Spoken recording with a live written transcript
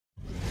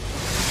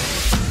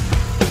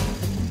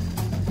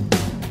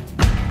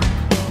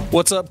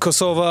What's up,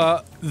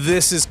 Kosova?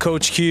 This is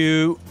Coach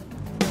Q.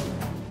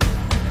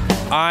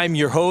 I'm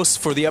your host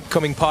for the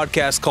upcoming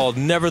podcast called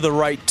Never the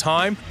Right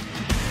Time.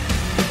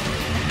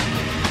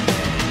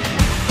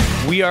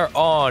 We are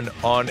on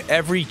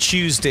every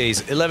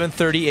Tuesdays,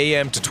 11:30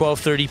 a.m. to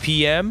 12:30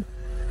 p.m.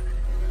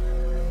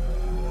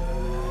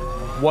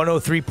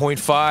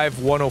 103.5,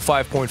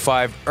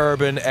 105.5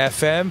 Urban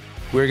FM.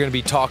 We're going to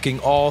be talking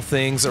all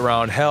things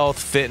around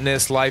health,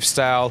 fitness,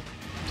 lifestyle.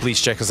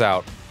 Please check us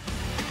out.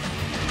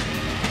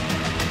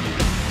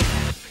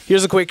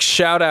 Here's a quick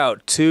shout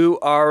out to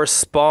our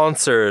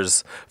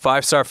sponsors,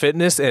 5-Star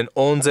Fitness and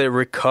Onze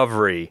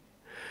Recovery.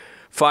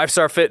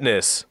 5-Star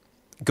Fitness,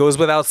 goes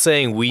without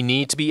saying, we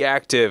need to be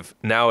active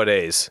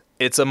nowadays.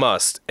 It's a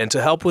must. And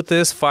to help with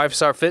this,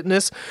 5-Star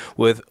Fitness,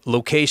 with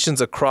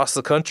locations across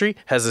the country,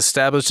 has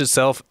established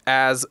itself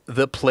as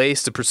the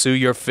place to pursue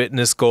your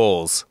fitness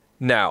goals.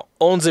 Now,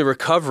 Onze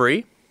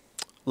Recovery,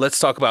 let's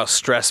talk about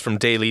stress from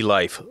daily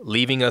life,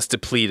 leaving us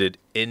depleted,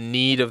 in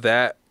need of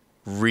that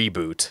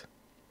reboot.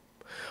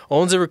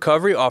 Onze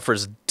Recovery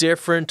offers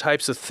different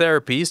types of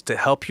therapies to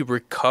help you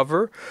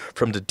recover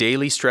from the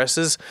daily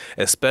stresses,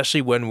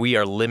 especially when we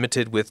are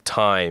limited with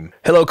time.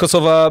 Hello,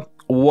 Kosova.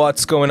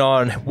 What's going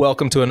on?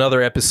 Welcome to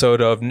another episode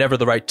of Never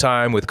the Right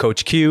Time with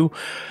Coach Q.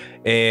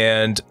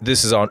 And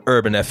this is on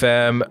Urban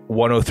FM,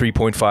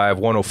 103.5,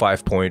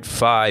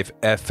 105.5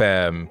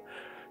 FM.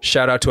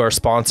 Shout out to our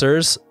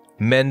sponsors,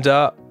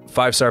 Menda,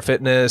 5-Star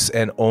Fitness,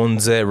 and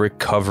Onze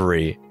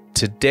Recovery.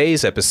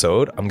 Today's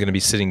episode, I'm going to be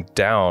sitting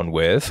down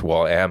with,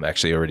 well, I am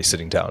actually already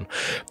sitting down,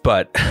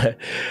 but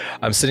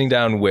I'm sitting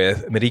down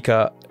with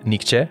Mrika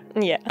Nikçi.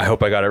 Yeah. I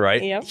hope I got it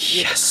right. Yep.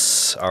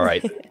 Yes. All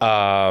right.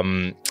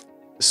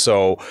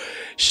 So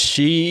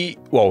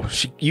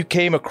you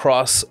came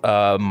across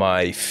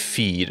my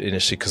feed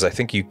initially because I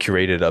think you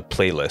curated a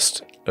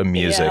playlist of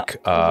music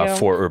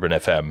for Urban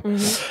FM.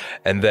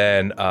 Mm-hmm. And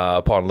then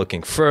upon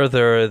looking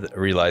further,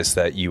 realized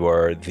that you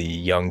are the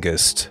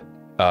youngest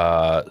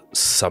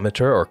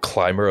summiter or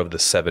climber of the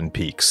 7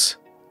 peaks.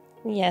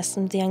 Yes,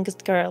 I'm the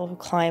youngest girl who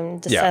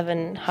climbed the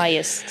 7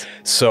 highest.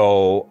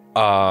 So,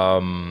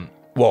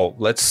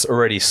 let's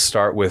already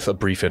start with a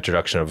brief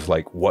introduction of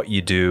like what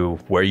you do,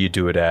 where you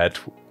do it at.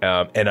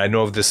 And I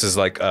know this is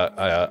like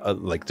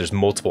like there's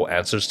multiple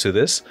answers to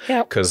this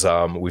because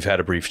we've had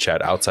a brief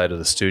chat outside of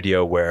the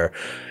studio where,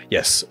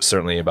 yes,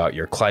 certainly about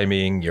your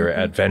climbing, your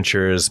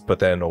adventures, but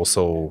then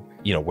also,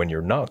 you know, when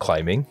you're not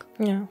climbing,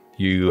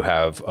 you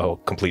have a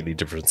completely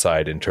different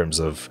side in terms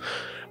of,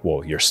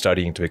 well, you're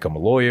studying to become a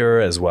lawyer,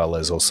 as well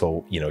as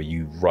also, you know,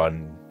 you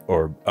run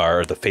or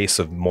are the face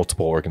of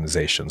multiple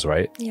organizations,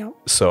 right? Yeah.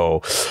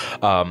 So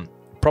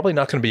probably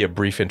not going to be a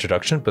brief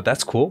introduction, but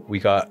that's cool. We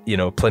got, you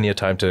know, plenty of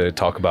time to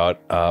talk about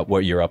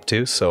what you're up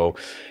to. So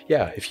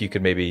yeah, if you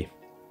could maybe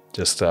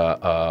just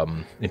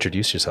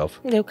introduce yourself.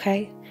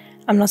 Okay.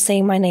 I'm not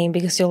saying my name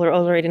because you'll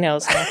already know.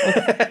 So.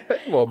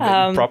 Well,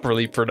 maybe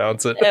properly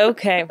pronounce it.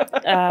 Okay.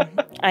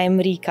 I'm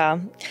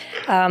Mrika.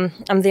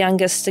 I'm the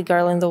youngest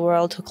girl in the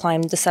world who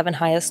climbed the 7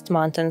 highest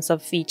mountains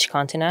of each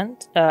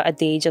continent at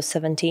the age of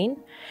 17.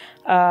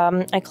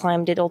 I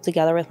climbed it all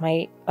together with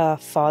my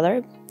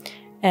father.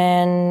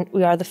 And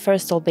we are the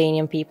first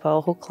Albanian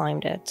people who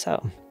climbed it.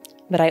 So,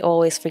 but I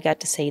always forget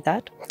to say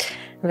that.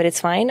 But it's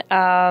fine.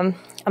 I'm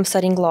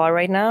studying law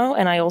right now.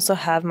 And I also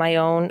have my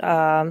own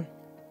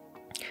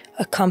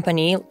a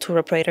company, tour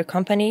operator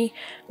company,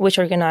 which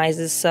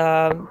organizes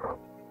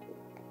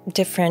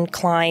different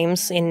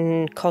climbs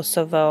in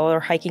Kosovo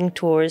or hiking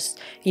tours,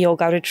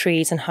 yoga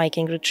retreats and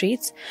hiking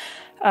retreats.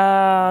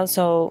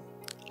 So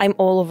I'm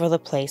all over the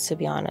place, to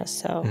be honest.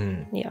 So,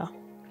 yeah.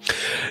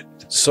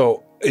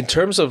 So in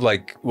terms of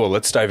like, well,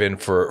 let's dive in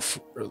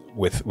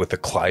with the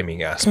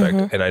climbing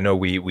aspect. And I know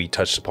we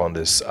touched upon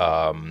this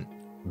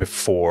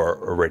before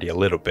already a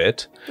little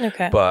bit.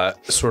 Okay.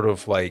 But sort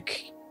of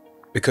like,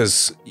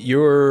 because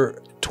you're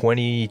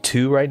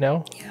 22 right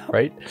now,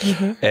 right?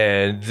 Mm-hmm.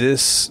 And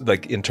this,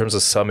 like in terms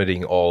of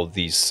summiting all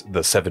these,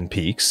 the 7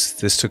 peaks,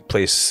 this took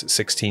place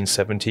 16,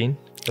 17,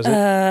 was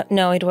it?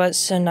 No, it was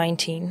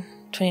 2019.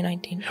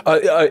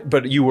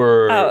 But you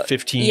were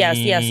 15,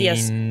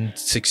 yes.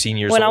 16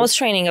 years old? When I was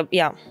training,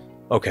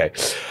 Okay.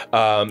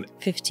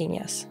 15,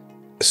 yes.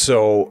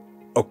 So,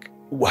 okay,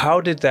 how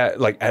did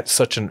that, like at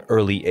such an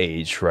early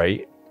age,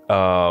 right?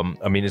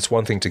 I mean, it's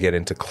one thing to get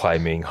into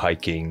climbing,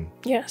 hiking.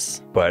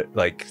 Yes. But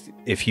like,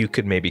 if you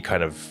could maybe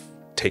kind of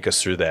take us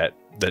through that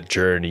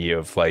journey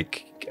of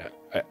like,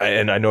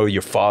 and I know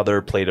your father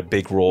played a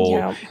big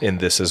role in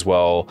this as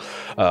well.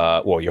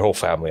 Well, your whole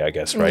family, I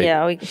guess, right?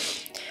 Yeah.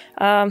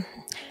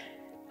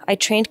 I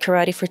trained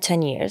karate for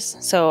 10 years.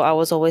 So I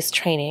was always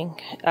training.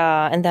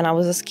 And then I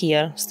was a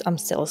skier. I'm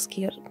still a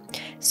skier.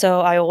 So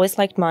I always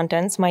liked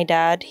mountains. My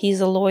dad, he's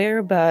a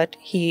lawyer, but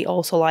he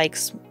also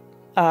likes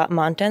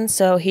mountains,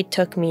 so he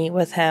took me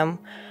with him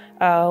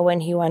when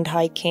he went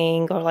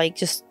hiking or like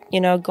just, you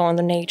know, go in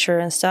the nature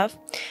and stuff.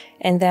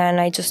 And then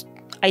I just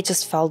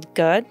felt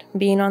good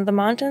being on the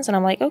mountains, and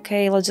I'm like,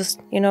 okay, let's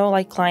just, you know,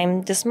 like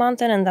climb this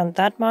mountain and then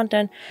that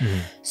mountain.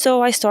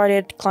 So I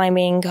started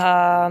climbing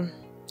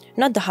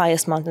not the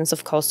highest mountains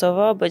of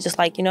Kosovo, but just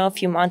like, a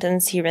few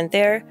mountains here and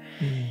there.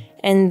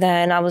 And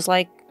then I was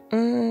like,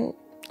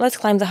 let's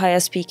climb the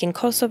highest peak in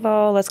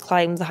Kosovo. Let's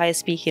climb the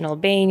highest peak in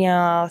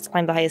Albania. Let's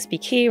climb the highest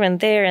peak here and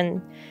there.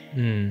 And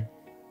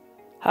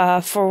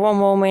for one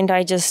moment,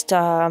 I just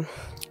caught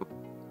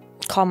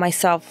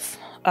myself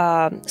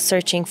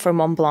searching for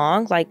Mont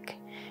Blanc, like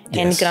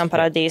in Gran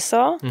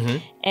Paradiso.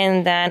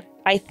 And then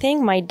I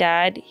think my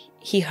dad,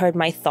 he heard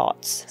my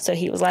thoughts. So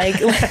he was like,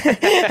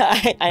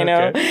 I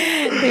know.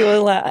 He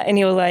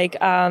was like,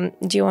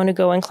 do you want to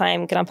go and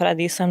climb Gran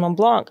Paradiso and Mont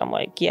Blanc? I'm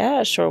like,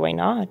 yeah, sure, why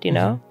not, you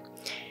know?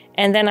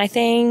 And then I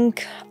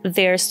think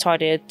there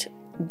started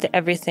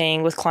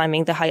everything with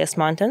climbing the highest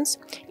mountains,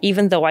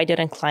 even though I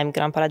didn't climb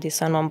Gran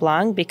Paradiso and Mont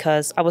Blanc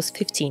because I was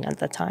 15 at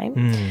the time.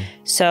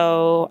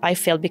 So I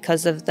failed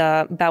because of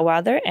the bad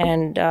weather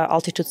and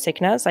altitude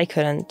sickness.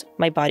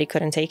 My body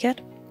couldn't take it.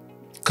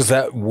 Because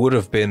that would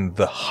have been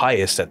the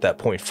highest at that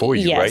point for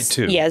you, right?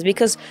 Too. Yes,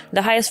 because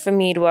the highest for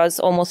me it was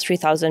almost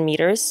 3,000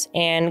 meters,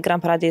 and Gran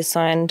Paradiso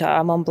and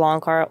Mont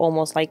Blanc are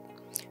almost like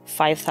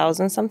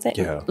 5,000 something.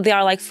 Yeah. They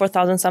are like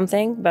 4,000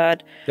 something,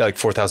 but... Yeah, like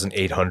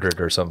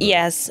 4,800 or something.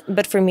 Yes,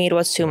 but for me it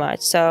was too much,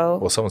 so...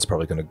 Well, someone's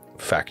probably going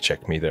to fact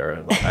check me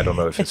there. I don't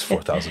know if it's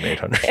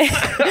 4,800.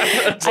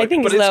 I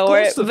think it's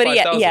lower, close to but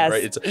 5,000, yes,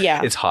 right?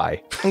 It's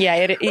high.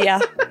 Yeah,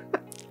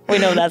 we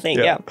know that thing,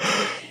 yeah.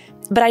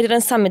 But I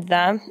didn't summit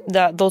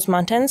those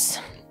mountains,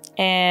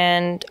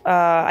 and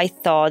I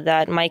thought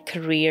that my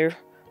career,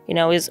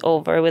 is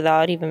over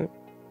without even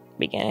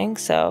beginning,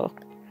 so...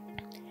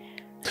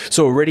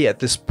 So already at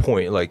this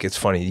point, like, it's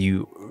funny,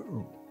 you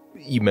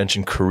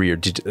mentioned career.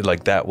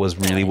 Like that was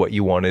really what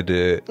you wanted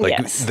to, like,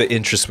 the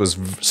interest was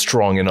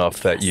strong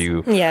enough that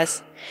you...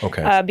 Yes.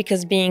 Okay.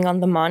 Because being on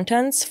the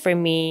mountains, for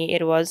me,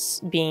 it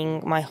was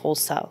being my whole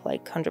self,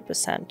 like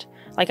 100%.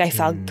 Like I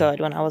felt good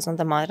when I was on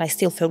the mountain. I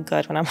still feel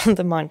good when I'm on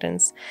the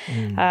mountains.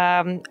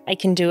 I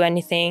can do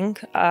anything,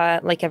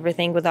 like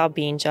everything without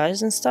being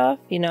judged and stuff,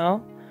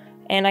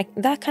 And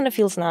that kind of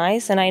feels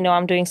nice. And I know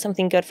I'm doing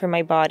something good for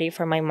my body,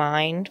 for my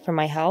mind, for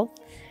my health.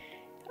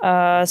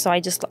 So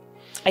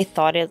I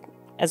thought it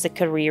as a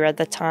career at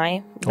the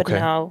time. But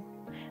now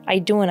I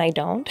do and I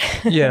don't.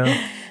 Yeah.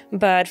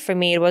 But for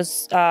me, it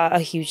was a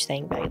huge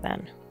thing back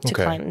then to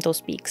climb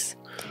those peaks.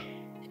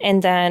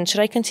 And then,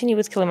 should I continue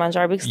with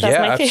Kilimanjaro? Because that's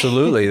my favorite.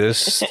 Absolutely.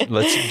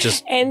 Let's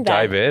just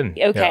dive in.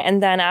 Okay. Yeah.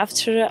 And then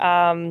after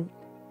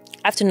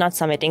not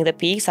summiting the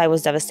peaks, I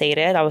was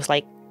devastated. I was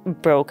like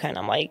broken.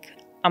 I'm like,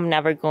 I'm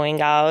never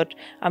going out.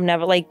 I'm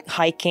never like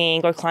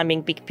hiking or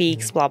climbing big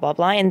peaks, blah, blah,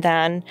 blah. And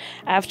then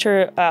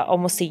after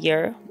almost a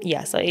year,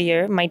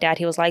 my dad,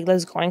 he was like,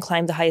 let's go and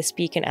climb the highest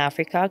peak in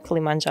Africa,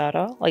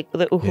 Kilimanjaro, like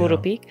the Uhuru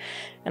Peak.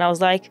 And I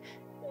was like,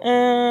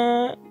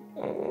 I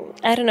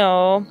don't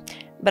know.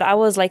 But I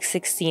was like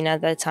 16 at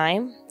that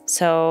time.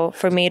 So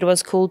for me, it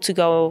was cool to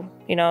go,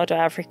 to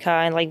Africa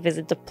and like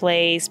visit the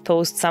place,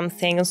 post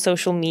something on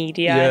social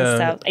media and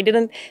stuff. I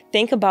didn't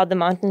think about the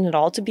mountain at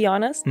all, to be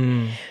honest.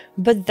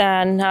 But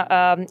then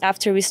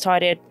after we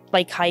started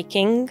like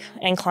hiking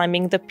and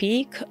climbing the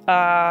peak,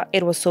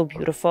 it was so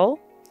beautiful.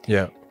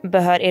 Yeah.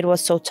 But it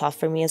was so tough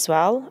for me as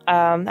well.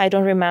 I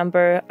don't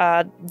remember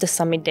the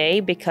summit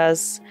day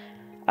because...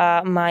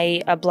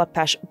 my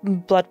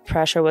blood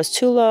pressure was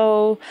too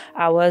low.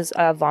 I was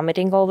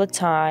vomiting all the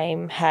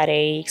time,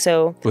 headache.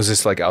 So was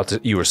this like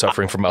you were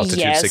suffering from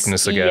altitude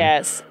sickness again?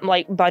 Yes,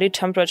 like body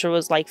temperature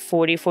was like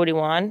 40,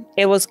 41.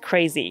 It was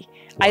crazy.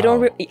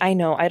 Wow.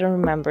 I don't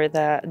remember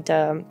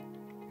the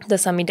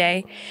summit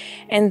day,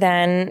 and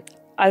then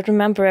I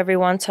remember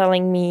everyone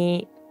telling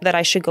me that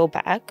I should go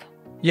back.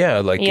 Yeah,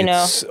 like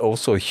it's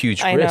also a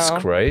huge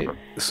risk, right?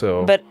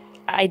 So, but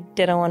I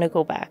didn't want to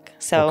go back.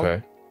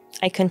 So.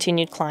 I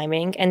continued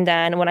climbing, and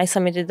then when I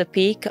summited the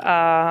peak,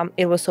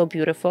 it was so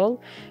beautiful.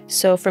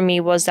 So for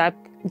me, was that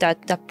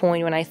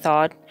point when I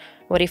thought,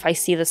 what if I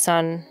see the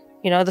sun,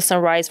 the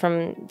sunrise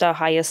from the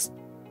highest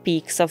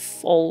peaks of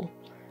all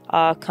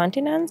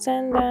continents,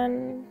 and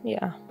then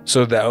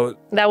So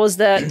that was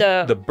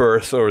the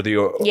birth or the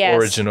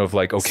origin of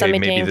like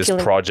maybe this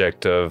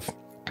project of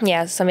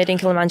summiting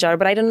Kilimanjaro.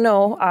 But I don't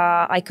know.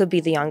 I could be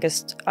the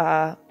youngest.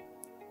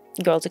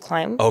 Girl to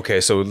climb.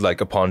 Okay, so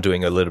like upon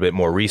doing a little bit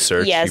more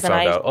research, you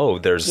found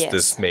out, there's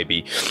this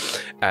maybe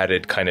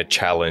added kind of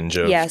challenge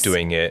of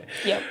doing it.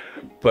 Yep.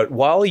 But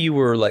while you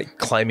were like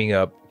climbing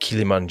up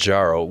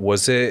Kilimanjaro,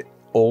 was it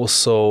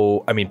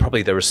also, I mean,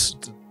 probably there was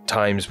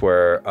times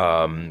where,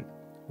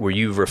 were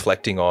you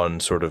reflecting on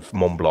sort of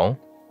Mont Blanc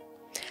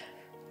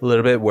a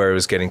little bit where it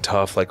was getting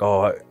tough? Like,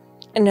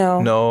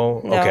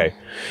 No? Okay.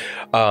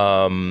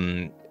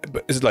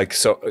 But it's like,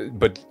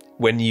 but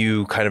when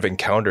you kind of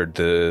encountered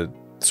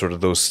sort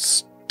of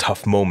those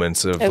tough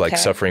moments of like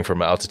suffering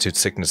from altitude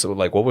sickness,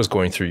 like what was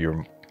going through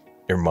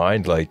your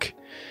mind? Like,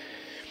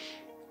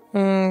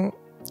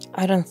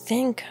 I don't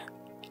think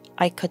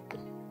I could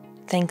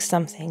think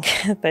something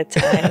at that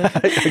time.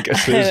 I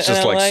guess it was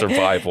just like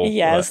survival.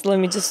 Yes,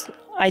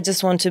 I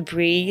just want to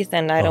breathe,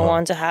 and I don't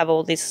want to have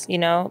all this,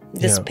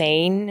 this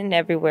pain and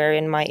everywhere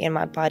in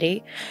my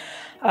body.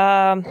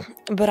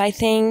 But I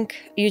think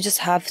you just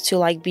have to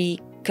like be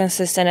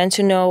consistent and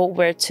to know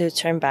where to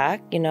turn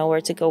back, you know,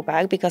 where to go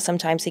back, because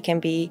sometimes it can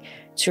be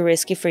too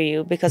risky for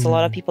you, because a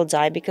lot of people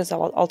die because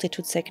of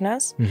altitude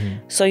sickness.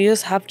 So you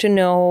just have to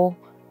know,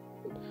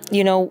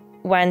 you know,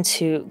 when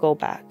to go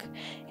back.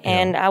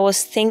 And I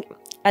was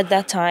at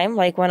that time,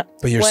 like but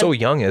you're so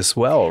young as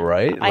well,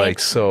 right? I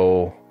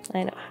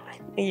know.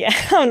 Yeah,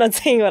 I'm not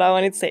saying what I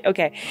wanted to say.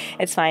 Okay,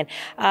 it's fine.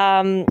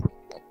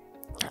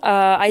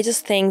 I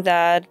just think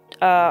that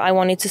I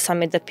wanted to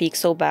summit the peak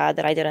so bad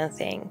that I didn't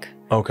think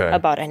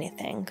about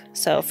anything.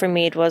 So for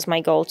me, it was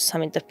my goal to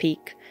summit the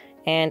peak,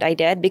 and I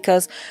did,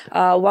 because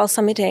while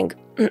summiting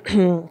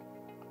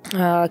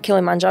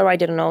Kilimanjaro, I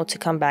didn't know to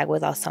come back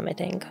without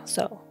summiting.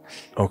 So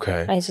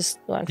I just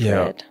went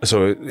for it.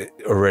 So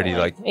already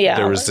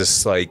there was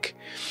this like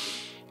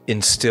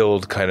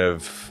instilled kind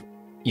of,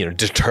 you know,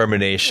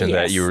 determination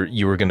that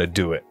you were going to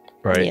do it,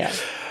 right? Yeah.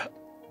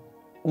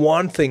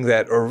 One thing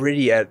that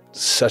already at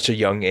such a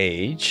young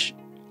age,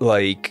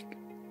 like,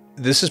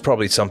 this is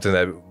probably something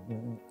that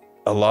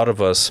a lot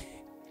of us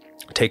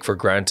take for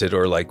granted,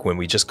 or like when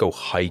we just go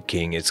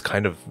hiking, it's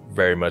kind of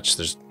very much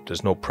there's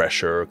no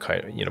pressure,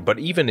 kind of, you know. But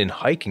even in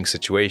hiking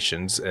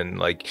situations, and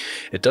like,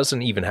 it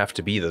doesn't even have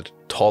to be the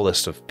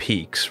tallest of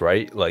peaks,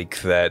 right?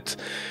 Like that,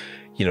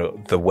 you know,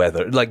 the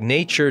weather, like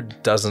nature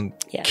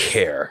doesn't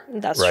care.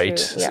 That's right.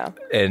 True. Yeah.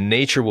 And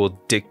nature will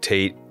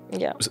dictate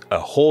a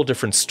whole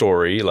different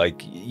story,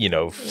 like, you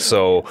know.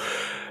 So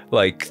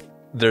like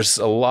there's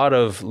a lot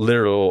of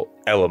literal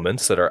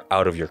elements that are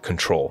out of your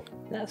control.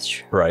 That's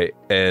true. Right.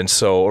 And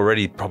so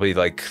already probably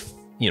like,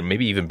 you know,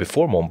 maybe even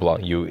before Mont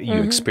Blanc, you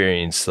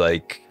experience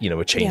like, you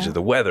know, a change of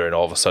the weather, and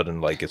all of a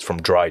sudden like it's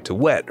from dry to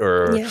wet,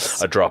 or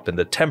a drop in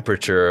the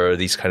temperature, or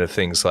these kind of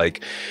things.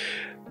 Like,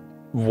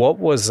 what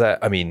was that?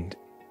 I mean,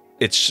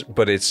 it's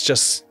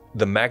just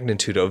the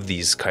magnitude of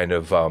these kind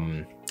of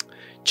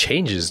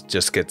changes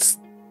just gets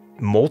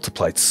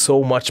multiplied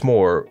so much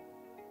more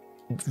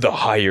the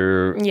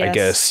higher I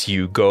guess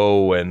you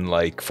go, and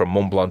like from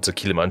Mont Blanc to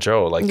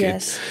Kilimanjaro,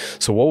 like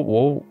so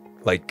what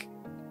like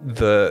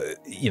the,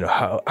 you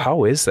know,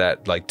 how is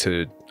that like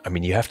to, I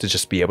mean, you have to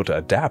just be able to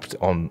adapt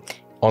on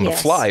the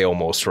fly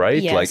almost,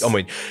 right? Like, I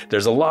mean,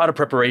 there's a lot of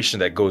preparation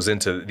that goes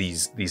into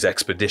these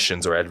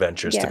expeditions or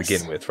adventures to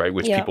begin with, right?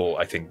 Which people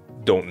I think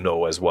don't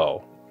know as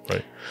well,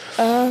 right?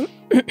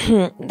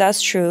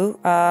 That's true.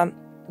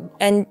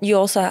 And you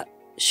also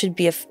should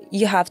be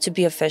you have to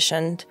be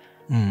efficient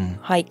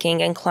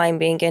hiking and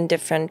climbing in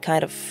different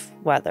kind of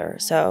weather.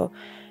 So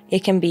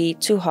it can be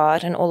too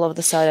hot, and all of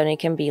a sudden it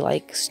can be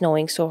like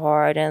snowing so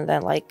hard, and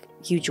then like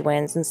huge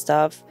winds and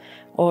stuff,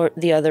 or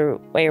the other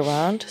way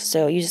around.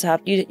 So you just have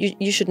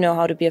you should know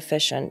how to be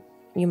efficient.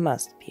 You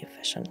must be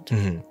efficient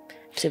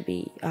to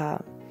be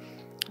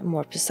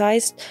more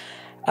precise.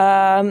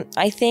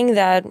 I think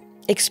that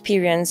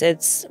experience,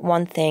 it's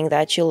one thing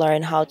that you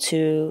learn how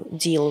to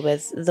deal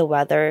with the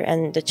weather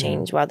and the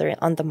change weather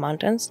on the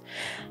mountains.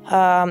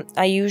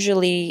 I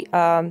usually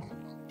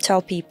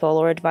tell people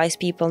or advise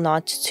people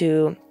not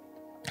to,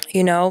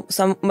 you know,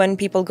 when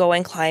people go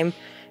and climb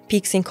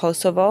peaks in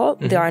Kosovo,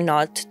 they are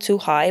not too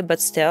high,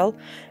 but still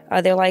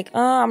they're like,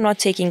 oh, I'm not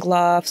taking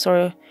gloves,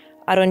 or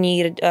I don't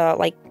need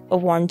like a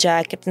warm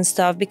jacket and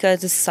stuff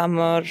because it's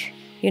summer.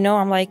 You know,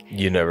 I'm like,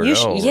 you never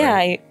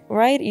know.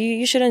 Right?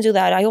 You shouldn't do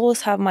that. I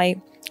always have my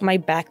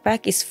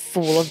backpack is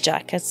full of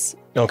jackets.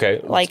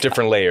 Okay, like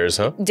different layers,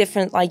 huh?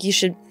 Different, like you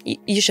should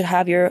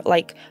have your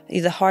like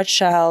the hard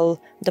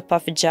shell, the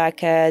puffy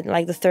jacket,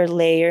 like the third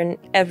layer and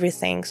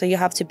everything. So you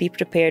have to be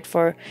prepared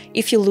for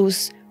if you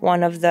lose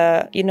one of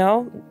the, you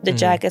know, the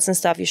jackets and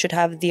stuff, you should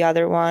have the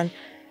other one.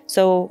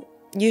 So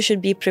you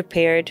should be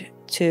prepared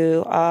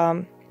to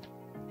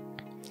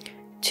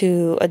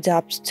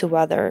adapt to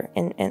weather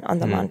on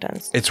the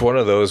mountains. It's one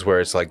of those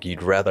where it's like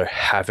you'd rather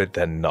have it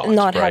than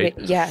not have it.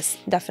 Yes,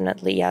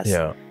 definitely. Yes.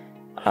 Yeah.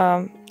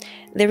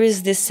 There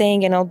is this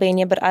saying in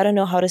Albania, but I don't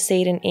know how to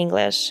say it in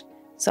English,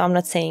 so I'm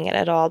not saying it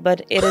at all.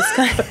 But it is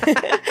kind of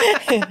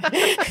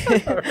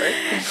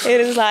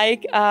it is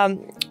like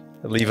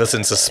leave us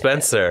in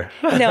suspense there.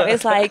 No,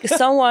 it's like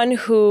someone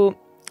who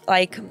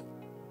like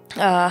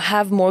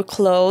have more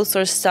clothes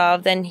or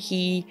stuff than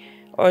he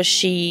or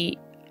she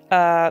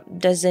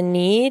doesn't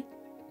need.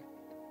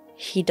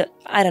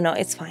 I don't know.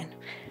 It's fine.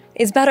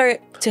 It's better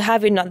to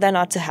have it than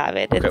not to have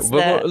it. Okay,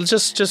 well,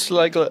 just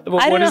like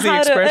what is the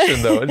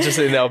expression though? Just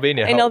in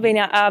Albania. In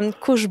Albania,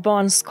 kush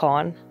bon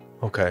skon.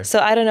 Okay. So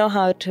I don't know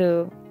how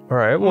to. All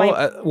right.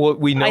 Well,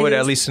 we know it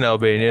at least in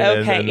Albania.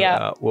 Okay. And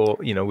then, well,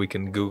 you know, we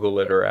can Google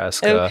it or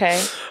ask.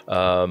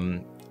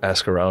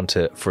 Ask around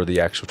for the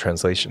actual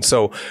translation.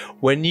 So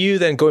when you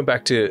then going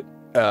back to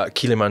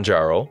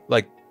Kilimanjaro,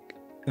 like.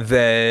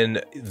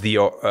 Then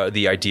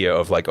the idea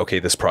of like, okay,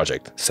 this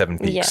project, 7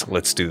 peaks,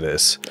 let's do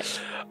this.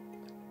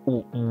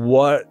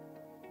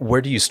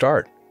 Where do you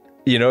start?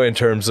 You know, in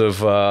terms of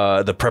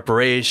the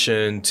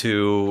preparation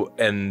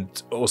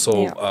and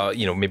also,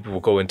 you know, maybe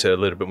we'll go into a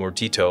little bit more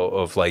detail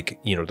of like,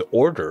 you know, the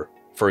order,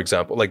 for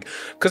example, like,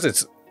 because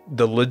it's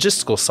the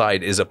logistical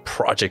side is a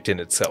project in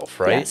itself,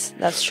 right? Yes,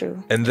 that's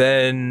true. And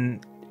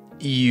then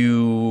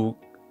you,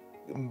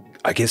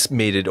 I guess,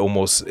 made it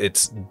almost,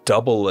 it's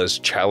double as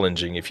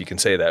challenging, if you can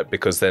say that,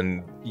 because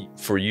then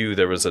for you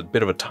there was a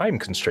bit of a time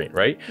constraint,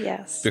 right?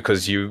 Yes.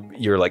 Because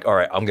you're like, all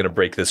right, I'm gonna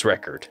break this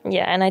record.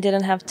 Yeah, and I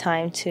didn't have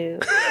time to.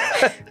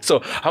 So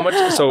how much?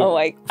 So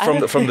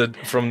Oh,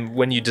 from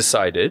when you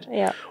decided,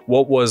 Yeah.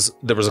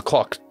 there was a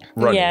clock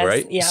running, Yes,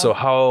 right? yeah. So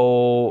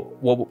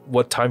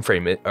what time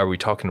frame are we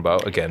talking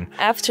about again?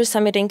 After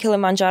summiting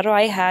Kilimanjaro,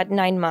 I had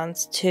 9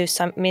 months to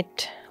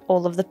summit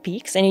all of the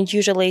peaks, and it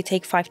usually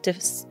takes 5 to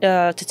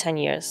 10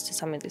 years to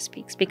summit these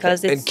peaks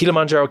because And it's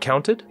Kilimanjaro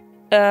counted?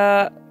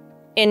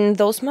 in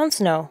those months.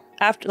 No,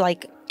 after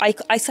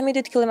I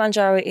submitted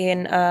Kilimanjaro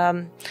in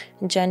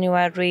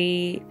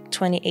January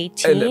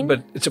 2018.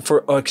 But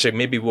actually,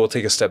 maybe we'll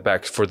take a step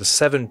back for the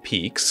 7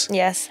 peaks.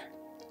 Yes.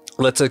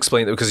 Let's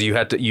explain that, because you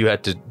had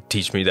to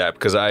teach me that,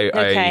 because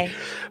I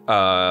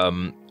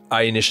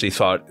initially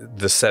thought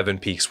the 7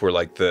 peaks were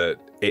like the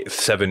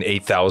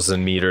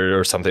 8,000 meter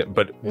or something,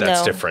 but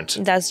that's different.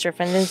 That's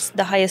different. It's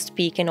the highest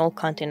peak in all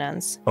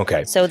continents.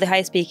 Okay. So the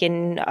highest peak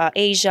in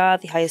Asia,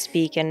 the highest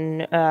peak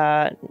in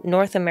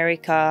North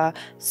America,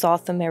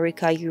 South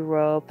America,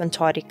 Europe,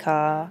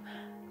 Antarctica,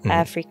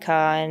 Africa,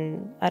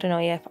 and I don't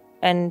know,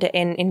 and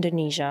in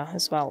Indonesia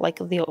as well, like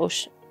the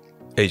ocean.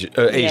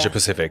 Asia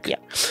Pacific. Yeah.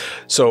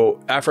 So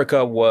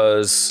Africa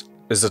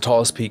is the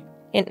tallest peak.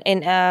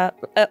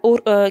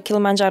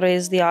 Kilimanjaro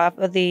is the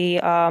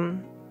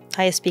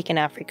highest peak in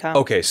Africa.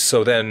 Okay,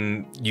 so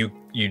then you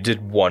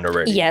did 1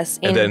 already. Yes.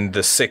 And then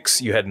the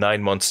 6, you had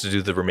 9 months to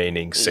do the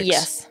remaining 6.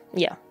 Yes.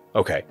 Yeah.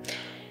 Okay.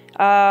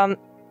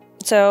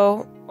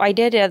 So I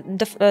did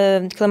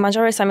the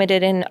Kilimanjaro I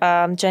submitted in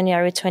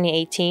January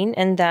 2018,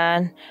 and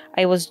then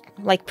I was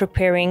like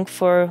preparing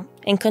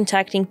and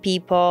contacting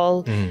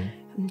people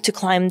to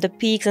climb the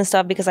peaks and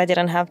stuff because I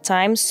didn't have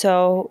time.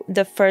 So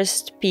the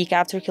first peak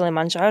after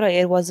Kilimanjaro,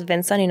 it was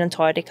Vincent in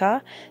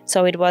Antarctica.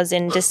 So it was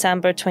in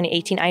December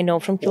 2018. I know,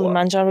 from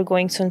Kilimanjaro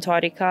going to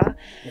Antarctica.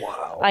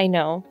 Wow. I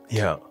know.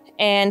 Yeah.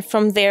 And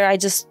from there, I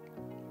just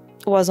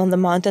was on the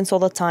mountains all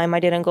the time. I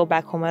didn't go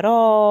back home at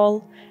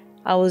all.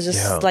 I was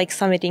just like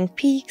summiting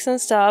peaks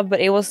and stuff, but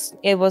it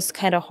was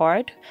kind of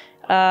hard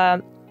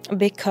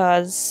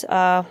because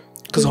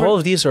all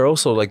of these are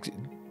also like,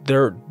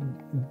 they're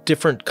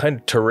different kind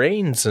of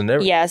terrains and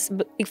everything. Yes,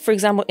 but for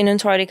example, in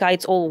Antarctica,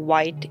 it's all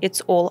white, it's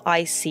all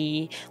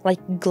icy, like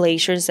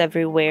glaciers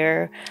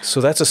everywhere.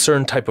 So that's a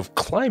certain type of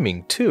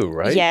climbing too,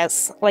 right?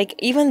 Yes, like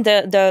even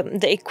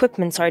the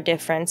equipments are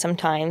different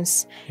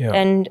sometimes,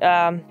 and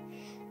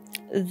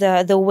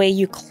the way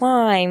you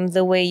climb,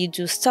 the way you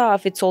do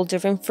stuff, it's all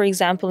different. For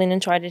example, in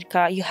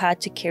Antarctica, you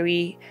had to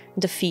carry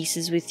the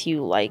feces with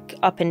you, like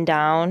up and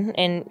down,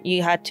 and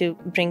you had to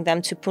bring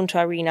them to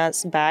Punta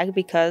Arenas bag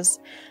because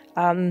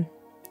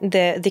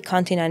the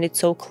continent is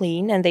so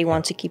clean and they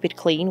want to keep it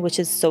clean, which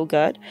is so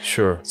good.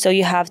 Sure. So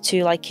you have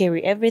to like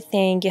carry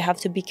everything. You have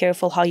to be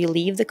careful how you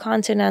leave the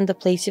continent, the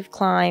place you've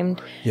climbed.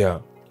 Yeah.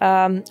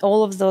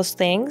 All of those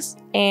things.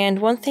 And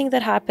one thing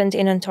that happened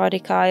in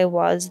Antarctica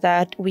was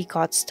that we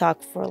got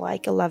stuck for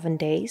like 11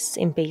 days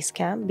in base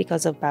camp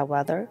because of bad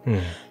weather.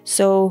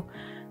 So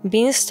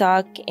being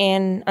stuck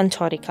in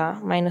Antarctica,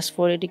 minus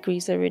 40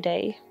 degrees every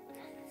day,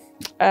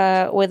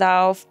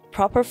 without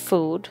proper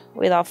food,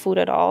 without food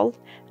at all,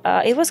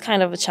 it was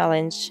kind of a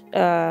challenge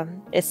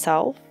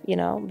itself,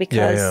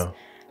 because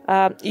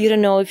you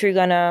don't know if you're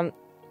gonna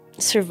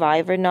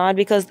survive or not,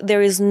 because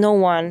there is no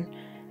one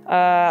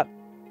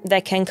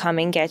that can come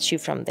and get you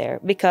from there,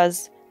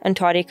 because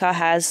Antarctica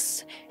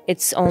has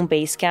its own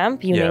base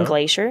camp, Union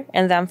Glacier,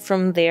 and then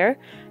from there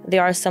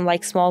are some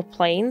like small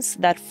planes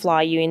that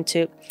fly you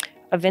into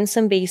a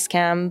Vincent base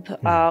camp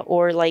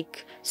or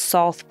like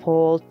South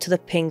Pole to the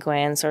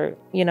penguins, or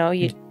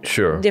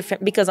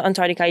different, because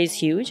Antarctica is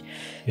huge.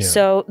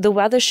 So the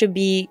weather should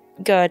be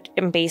good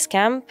in base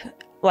camp,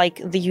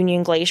 like the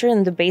Union Glacier,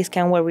 and the base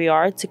camp where we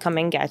are to come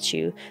and get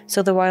you.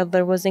 So the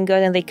weather wasn't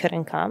good and they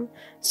couldn't come,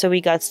 so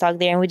we got stuck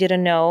there, and we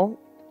didn't know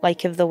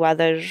like if the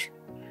weather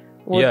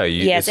would,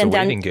 it's a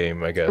waiting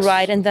game, I guess.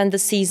 Right. And then the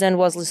season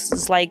was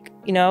just like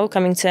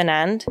coming to an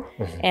end,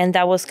 and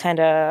that was kind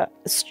of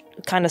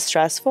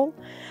stressful.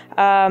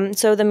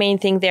 So the main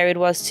thing there, it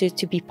was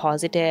to be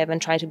positive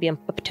and try to be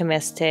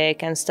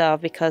optimistic and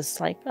stuff, because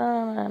like,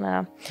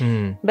 no.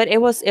 But it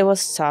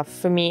was tough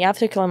for me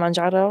after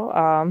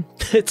Kilimanjaro.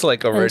 It's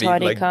like already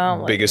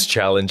like biggest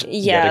challenge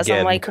yet again.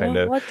 I'm like, kind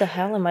of. What the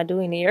hell am I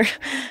doing here?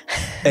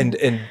 And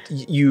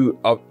you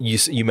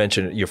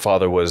mentioned your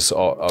father was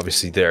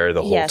obviously there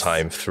the whole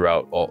time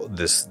throughout all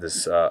this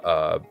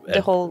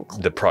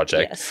the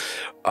project. Yes.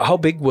 How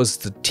big was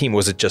the team?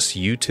 Was it just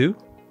you two?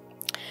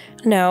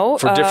 No.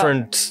 For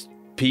different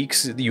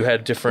peaks, you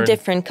had different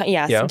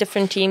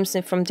teams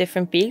from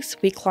different peaks.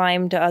 We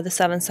climbed the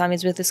 7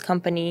 summits with this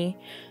company.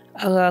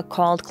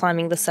 called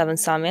Climbing the Seven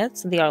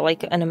Summits. They are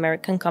like an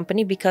American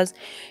company because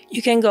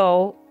you can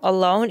go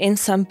alone in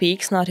some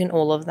peaks, not in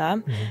all of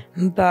them.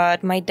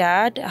 But my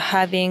dad,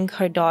 having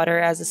her daughter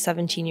as a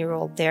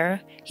 17-year-old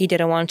there, he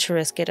didn't want to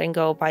risk it and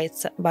go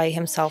by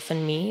himself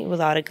and me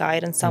without a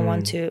guide and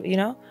someone to,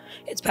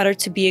 it's better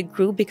to be a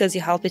group because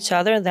you help each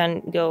other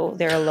than go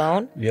there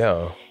alone.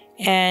 Yeah.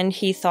 And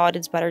he thought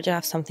it's better to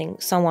have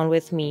someone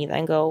with me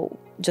than go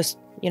just,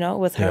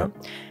 with her.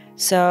 Yeah.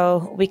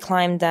 So we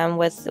climbed them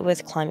with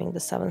Climbing the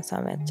Seven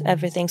Summit,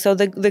 everything. So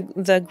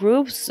the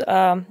groups,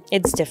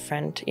 it's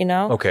different,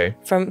 Okay.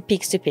 from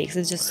peaks to peaks.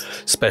 It's just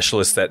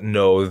Specialists that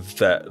know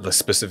that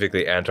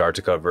specifically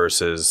Antarctica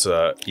versus,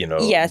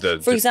 yes.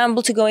 For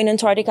example, to go in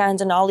Antarctica and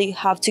Denali, you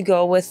have to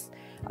go with.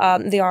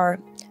 They are.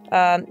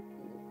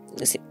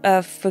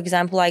 For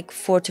example, like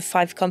 4 to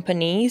 5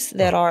 companies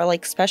that are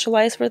like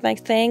specialized for that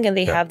thing, and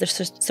they have their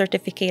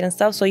certificate and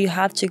stuff. So you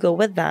have to go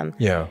with them.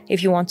 Yeah.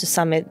 If you want to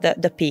summit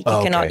the peak,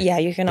 you cannot. Yeah,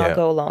 you cannot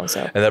go alone.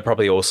 So. And that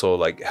probably also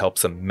like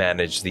helps them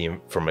manage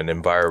from an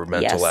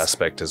environmental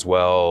aspect as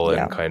well,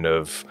 and kind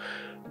of.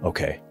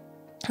 Okay.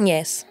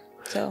 Yes.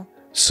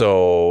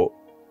 So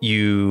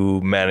you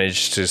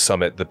managed to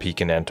summit the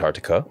peak in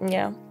Antarctica.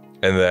 Yeah.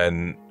 And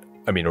then.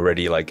 I mean,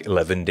 already like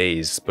 11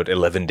 days, but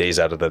 11 days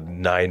out of the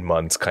 9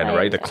 months, kind of,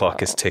 right? The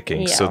clock is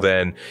ticking. Yeah. So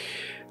then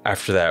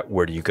after that,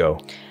 where do you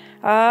go?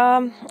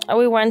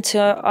 We went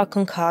to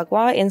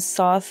Aconcagua in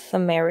South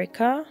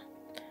America.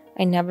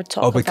 I never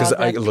talked about that.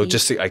 Oh,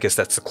 because I guess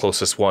that's the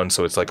closest one.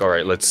 So it's like, all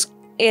right, let's.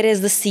 It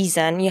is the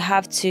season.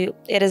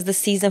 It is the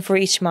season for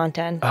each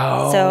mountain.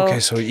 Oh,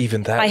 okay. So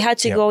even that. I had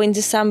to go in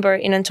December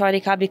in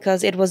Antarctica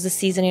because it was the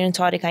season in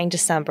Antarctica in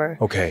December.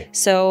 Okay.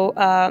 So,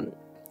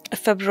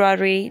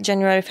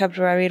 January,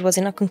 February, it was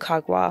in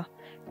Aconcagua.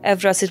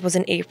 Everest, it was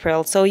in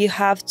April. So you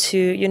have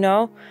to,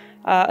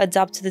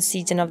 adapt to the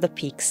season of the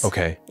peaks.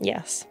 Okay.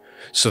 Yes.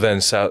 So then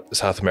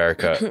South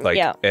America,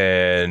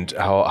 and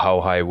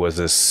how high was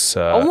this?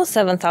 Almost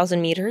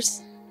 7,000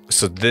 meters.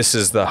 So this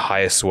is the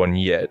highest one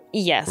yet.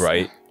 Yes.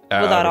 Right.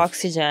 Without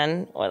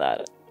oxygen,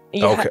 without.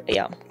 Yeah. Okay.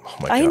 Yeah. Oh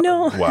my God. I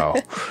know.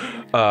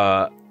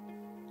 Wow.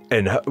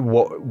 And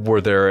what were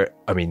there?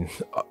 I mean,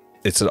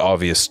 it's an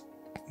obvious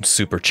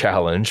super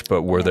challenge,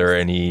 but were there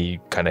any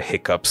kind of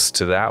hiccups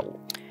to that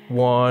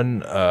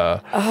one?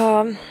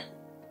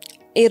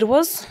 It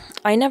was.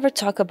 I never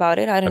talk about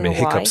it. I don't know why.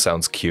 Hiccup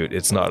sounds cute.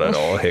 It's not at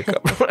all a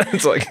hiccup.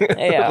 It's like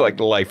like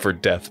life or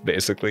death,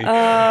 basically.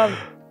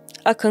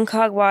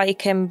 Aconcagua, it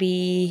can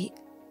be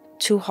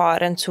too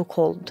hot and too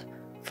cold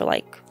for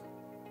like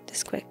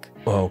this quick.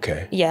 Oh,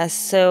 okay. Yes,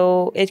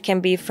 so it can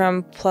be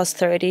from plus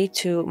 30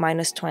 to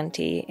minus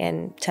 20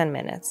 in 10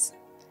 minutes.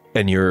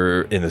 And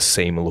you're in the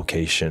same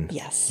location?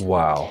 Yes.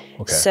 Wow.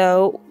 Okay.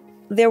 So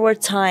there were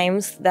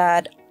times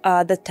that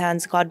the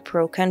tents got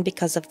broken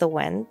because of the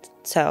wind.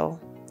 So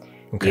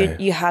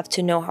you have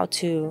to know how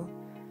to...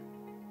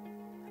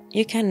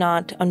 You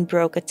cannot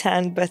unbroke a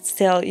tent, but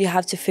still you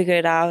have to figure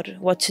it out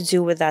what to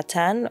do with that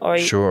tent. Or,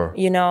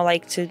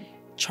 like to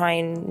try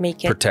and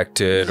make it... Protect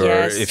it, or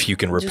if you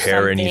can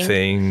repair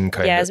anything.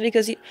 Because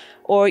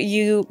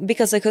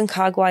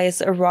Aconcagua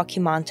is a rocky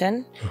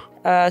mountain.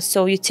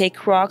 So you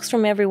take rocks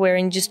from everywhere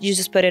and you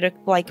just put it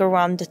like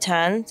around the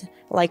tent,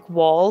 like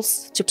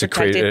walls to protect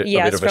create it.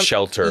 a bit of a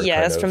shelter.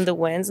 Yes, from the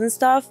winds and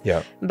stuff.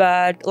 Yeah.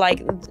 But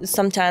like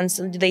some tents,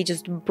 they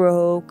just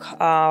broke.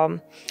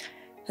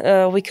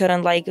 We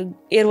couldn't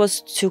it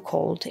was too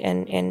cold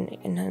in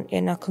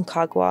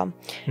Aconcagua,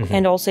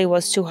 and also it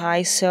was too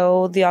high,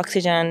 so the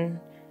oxygen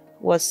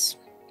was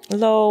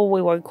low.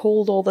 We were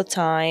cold all the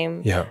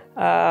time. Yeah.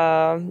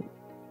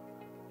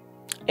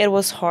 It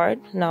was hard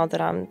now that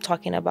I'm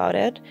talking about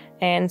it.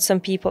 And some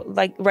people,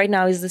 like right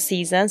now is the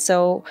season.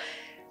 So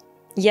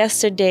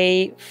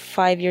yesterday,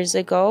 5 years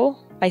ago,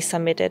 I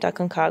summited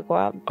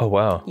Aconcagua. Oh,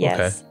 wow. Yes.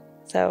 Okay.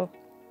 So,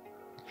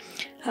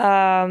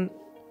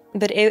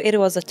 but it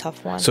was a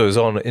tough one. So it was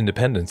on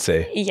Independence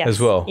Day as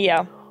well?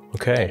 Yeah.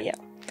 Okay.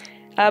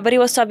 Yeah. But it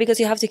was tough because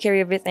you have to carry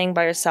everything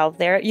by yourself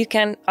there. You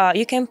can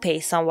pay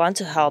someone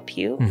to help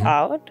you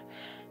out.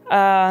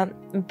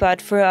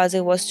 But for us,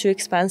 it was too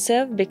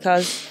expensive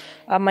because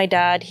my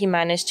dad, he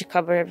managed to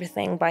cover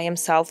everything by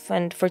himself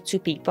and for 2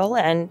 people,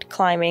 and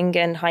climbing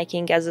and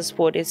hiking as a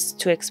sport is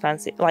too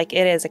expensive. Like,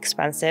 it is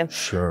expensive.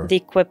 Sure. The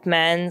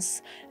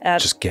equipment.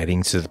 Just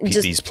getting to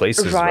these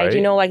places, right?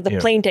 Like the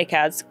plane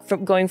tickets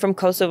going from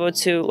Kosovo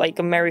to like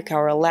America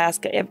or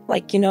Alaska,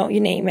 you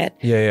name it.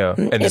 Yeah.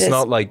 And it's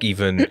not like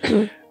even...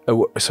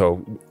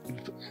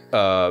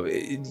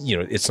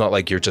 it's not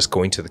like you're just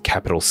going to the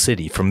capital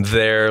city from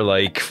there,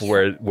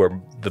 where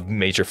the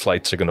major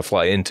flights are going to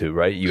fly into,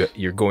 right?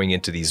 You're going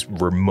into these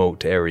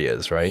remote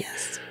areas, right?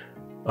 Yes.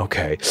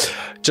 Okay.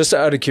 Just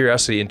out of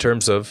curiosity, in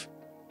terms of...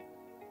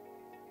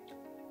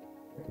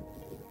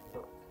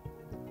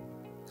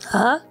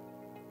 Huh?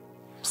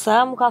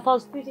 Sam, ka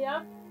thos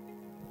pyetja?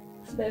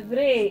 S'te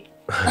vrej.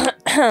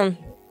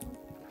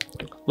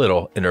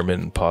 Little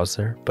intermittent pause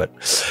there, but...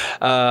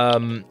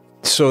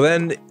 so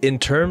then, in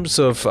terms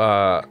of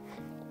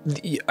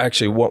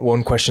Actually,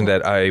 one question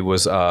that I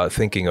was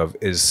thinking of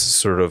is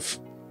sort of,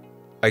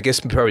 I guess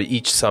probably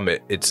each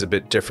summit it's a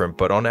bit different,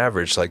 but on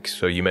average, like,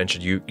 so you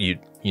mentioned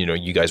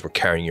you guys were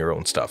carrying your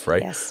own stuff,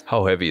 right? Yes.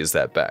 How heavy is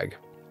that bag?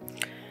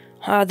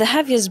 The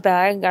heaviest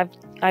bag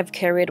I've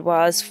carried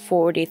was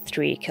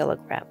 43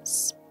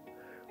 kilograms.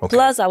 Okay.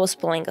 Plus, I was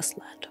pulling a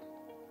sled.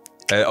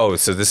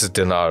 So this is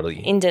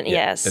Denali.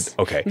 Yes.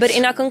 Okay. But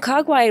in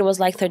Aconcagua, it was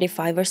like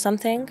 35 or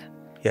something.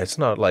 Yeah, it's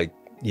not like,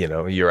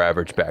 your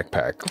average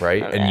backpack,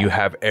 right? And you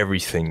have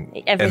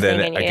everything. And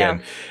then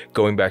again,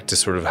 going back to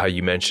sort of how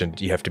you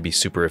mentioned, you have to be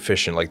super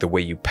efficient, like the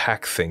way you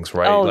pack things,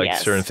 right? Oh, like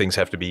yes. certain things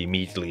have to be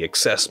immediately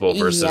accessible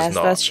versus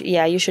not.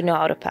 You should know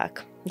how to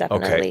pack,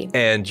 definitely.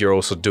 Okay. And you're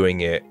also doing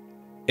it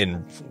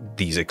in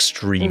these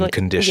extreme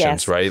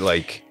conditions, right?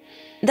 Like,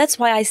 that's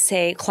why I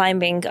say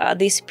climbing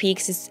these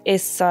peaks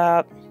is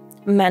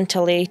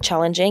mentally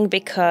challenging,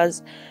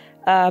 because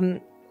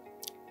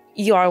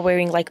you are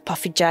wearing like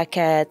puffy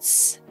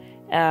jackets,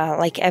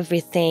 like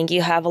everything.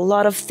 You have a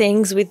lot of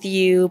things with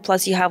you.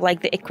 Plus, you have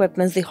like the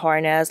equipment, the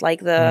harness,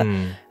 like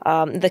the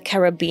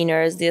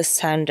carabiners, the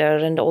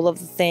ascender, and all of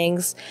the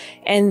things.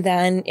 And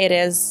then it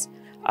is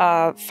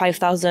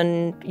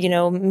 5,000,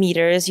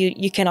 meters.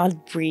 You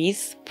cannot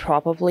breathe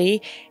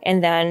properly.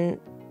 And then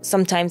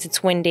sometimes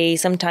it's windy,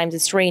 sometimes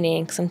it's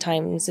raining,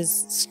 sometimes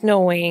it's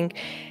snowing,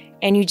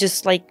 and you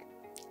just like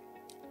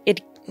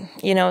it.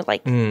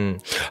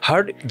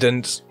 How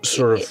then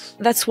sort of.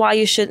 That's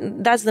why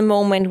that's the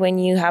moment when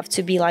you have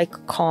to be like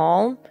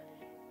calm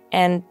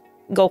and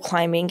go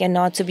climbing, and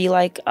not to be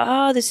like,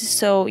 this is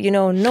so,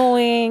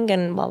 annoying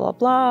and blah, blah,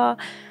 blah.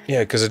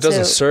 Yeah, because it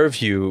doesn't serve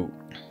you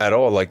at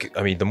all. Like,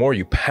 I mean, the more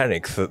you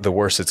panic, the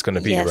worse it's going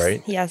to be,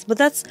 right? Yes, but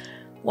that's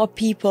what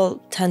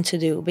people tend to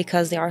do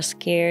because they are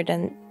scared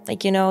and they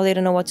don't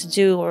know what to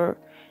do, or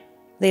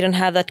they don't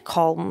have that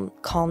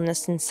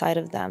calmness inside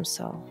of them.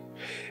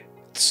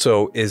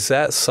 So is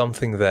that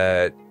something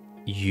that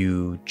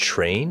you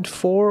trained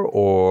for,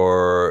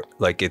 or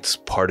like it's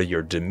part of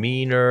your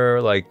demeanor?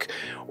 Like,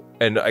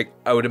 and I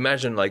would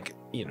imagine, like,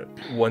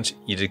 once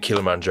you did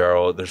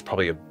Kilimanjaro, there's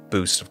probably a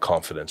boost of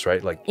confidence,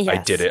 right? Like, yes. I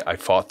did it. I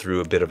fought through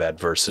a bit of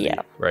adversity,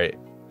 right?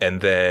 And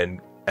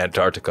then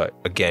Antarctica,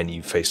 again,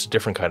 you faced a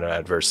different kind of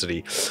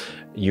adversity.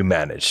 You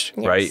managed,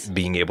 right?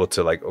 Being able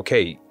to, like,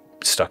 okay,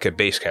 stuck at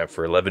base camp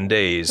for 11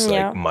 days,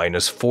 like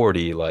minus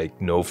 40,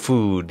 like no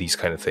food, these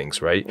kind of things,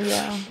 right?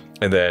 Yeah.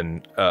 And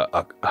then,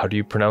 how do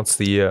you pronounce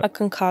the...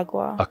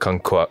 Aconcagua.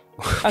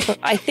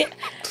 I think...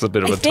 It's a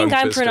bit of a tongue twister.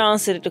 I think I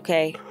pronounced it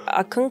okay.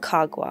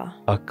 Aconcagua.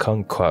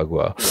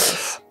 Aconcagua.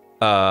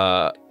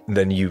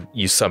 Then you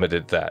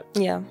summited that.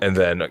 Yeah. And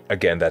then,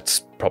 again,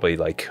 that's probably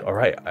like, all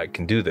right, I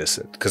can do this.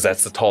 Because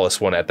that's the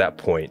tallest one at that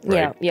point,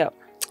 right? Yeah.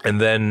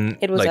 And then...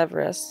 It was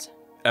Everest.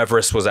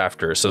 Everest was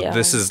after. So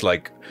this is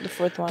like the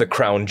fourth one, the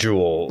crown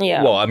jewel.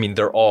 Yeah. Well, I mean,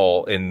 they're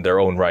all in their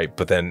own right,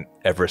 but then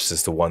Everest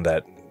is the one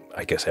that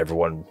I guess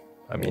everyone,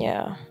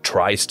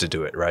 tries to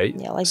do it, right?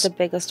 Yeah, like the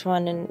biggest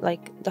one and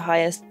like the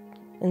highest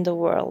in the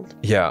world.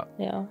 Yeah.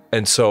 Yeah.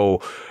 And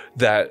so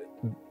that,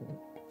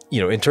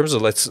 in terms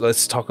of,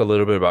 let's talk a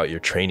little bit about your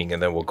training,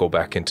 and then we'll go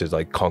back into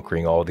like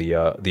conquering all the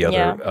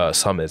other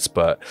summits.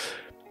 But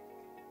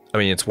I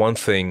mean, it's one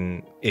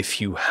thing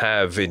if you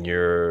have in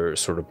your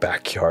sort of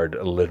backyard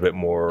a little bit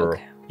more,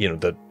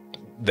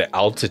 the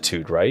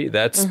altitude, right?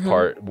 That's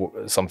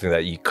something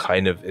that you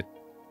kind of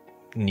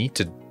need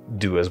to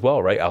do as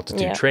well, right?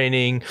 Altitude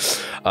training,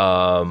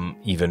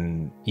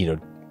 even,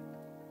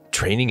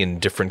 training in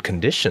different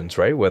conditions,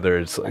 right? Whether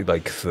it's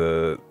like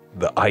the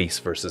ice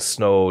versus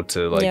snow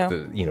to like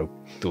the,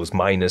 those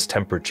minus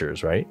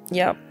temperatures, right?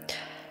 Yeah.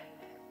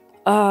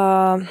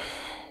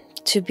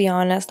 To be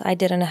honest, I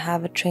didn't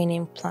have a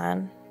training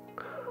plan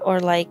or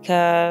like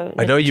a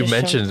I know you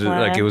mentioned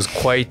plan. Like it was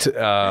quite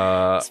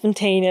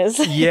spontaneous.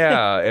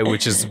 Yeah,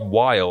 which is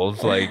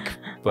wild. Like,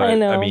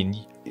 but I mean,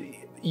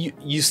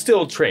 you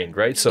still trained,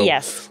 right? So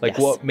yes. Like,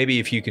 what? Maybe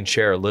if you can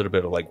share a little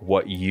bit of like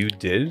what you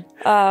did.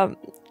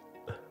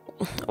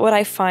 What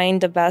I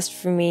find the best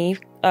for me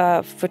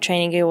for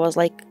training, it was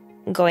like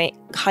going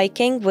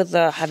hiking with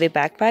a heavy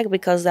backpack,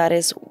 because that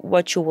is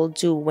what you will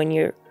do when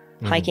you're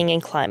hiking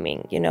and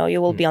climbing.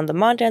 You will be on the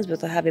mountains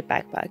with a heavy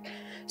backpack.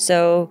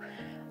 So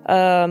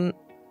I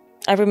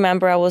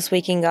remember I was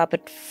waking up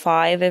at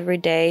 5 every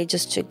day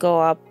just to go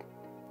up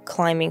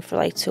climbing for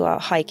like 2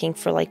 hours, hiking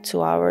for like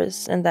 2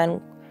 hours, and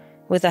then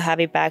with a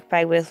heavy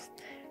backpack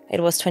it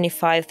was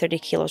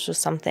 25-30 kilos or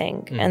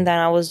something. And then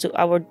I was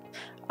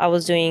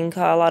doing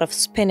a lot of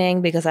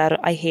spinning because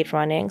I hate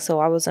running, so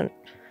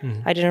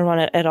I didn't run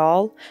it at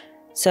all.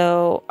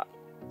 So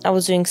I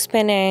was doing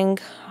spinning,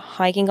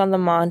 hiking on the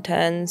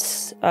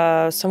mountains,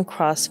 some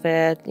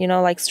CrossFit,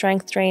 like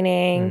strength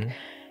training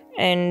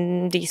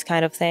and these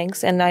kind of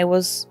things. And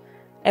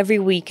every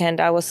weekend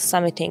I was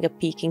summiting a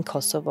peak in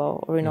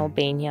Kosovo or in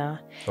Albania.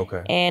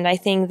 Okay. And I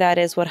think that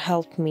is what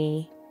helped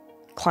me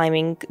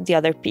climbing the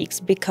other peaks,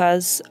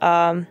 because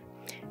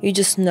you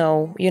just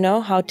know,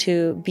 how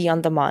to be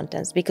on the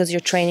mountains because you're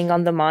training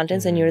on the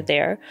mountains and you're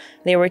there.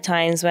 There were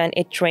times when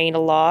it rained a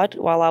lot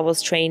while I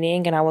was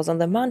training and I was on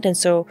the mountain.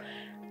 So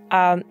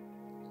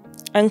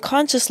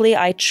unconsciously,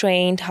 I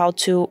trained how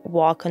to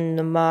walk on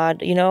the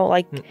mud,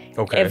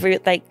 every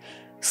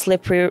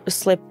slippery,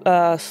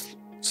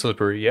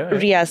 yeah.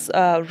 Yes,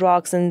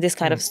 rocks and this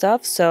kind of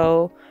stuff.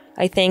 So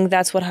I think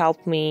that's what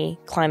helped me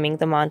climbing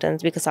the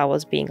mountains because I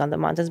was being on the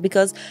mountains.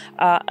 Because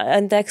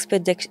in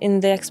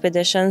the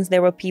expeditions,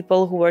 there were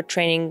people who were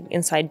training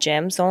inside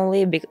gyms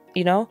only,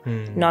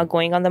 not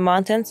going on the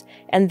mountains,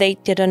 and they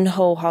didn't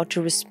know how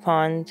to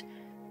respond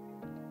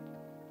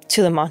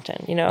to the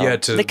mountain.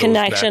 To the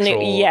connection.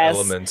 Yes,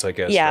 elements, I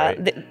guess. Yeah,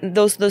 right?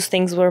 those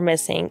things were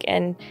missing,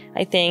 and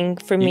I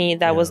think for me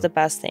that was the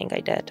best thing I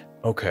did.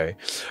 Okay,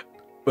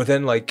 but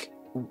then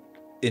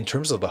in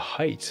terms of the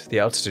height, the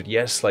altitude,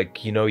 yes,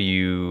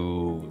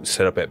 you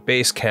set up at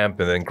base camp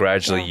and then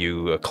gradually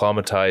you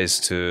acclimatize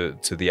to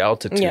the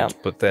altitude. Yeah.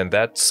 But then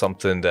that's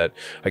something that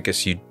I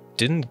guess you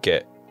didn't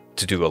get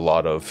to do a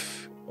lot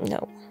of.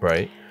 No.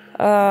 Right?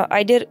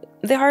 I did.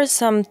 There are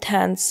some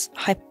tents,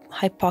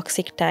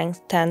 hypoxic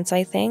tents,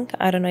 I think.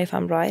 I don't know if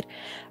I'm right.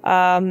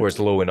 Where it's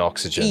low in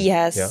oxygen.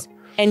 Yes. Yeah.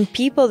 And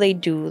people, they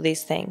do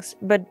these things.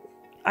 But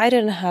I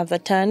didn't have the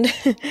tent.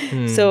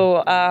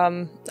 So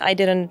I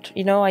didn't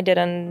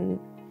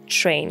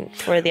train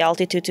for the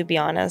altitude, to be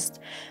honest.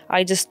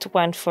 I just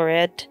went for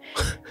it.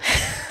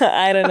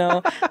 I don't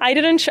know. I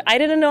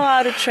didn't know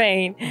how to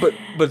train. But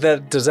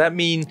does that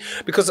mean,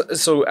 because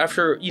so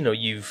after,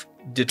 you've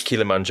did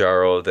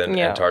Kilimanjaro, then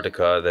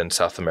Antarctica, then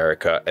South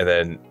America, and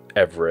then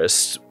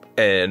Everest,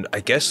 and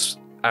I guess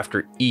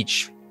after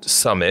each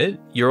summit,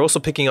 you're also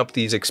picking up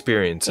these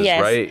experiences,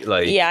 right?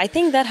 I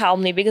think that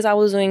helped me because I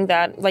was doing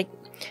that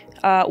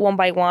one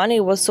by one.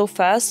 It was so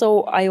fast,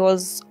 so I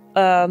was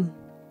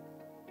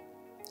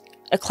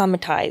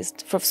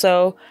acclimatized.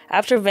 So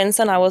after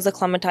Vincent, I was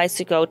acclimatized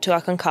to go to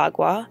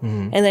Aconcagua,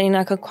 and then in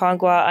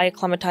Aconcagua, I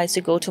acclimatized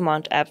to go to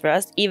Mount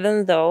Everest.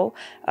 Even though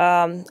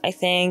I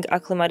think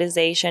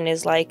acclimatization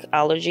is like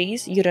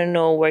allergies, you don't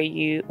know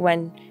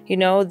when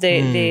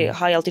the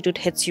high altitude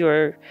hits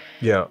your.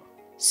 Yeah.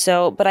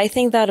 So, but I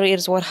think that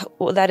is what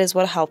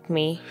helped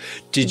me.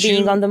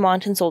 Being on the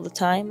mountains all the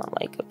time, I'm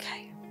like,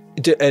 okay.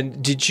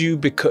 Did you,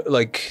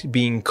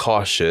 being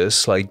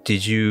cautious,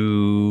 did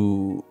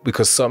you,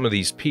 because some of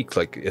these peaks,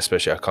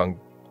 especially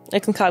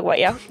Aconcagua,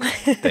 yeah.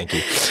 Thank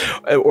you.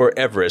 Or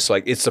Everest,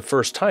 it's the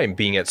first time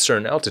being at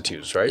certain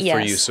altitudes, right? Yes.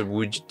 For you.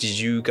 So did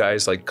you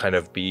guys kind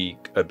of be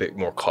a bit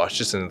more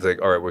cautious and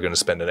all right, we're going to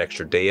spend an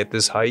extra day at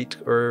this height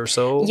or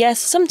so? Yes,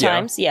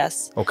 sometimes,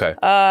 yes. Okay.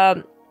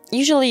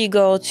 Usually you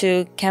go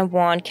to Camp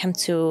 1, Camp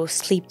 2,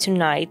 sleep 2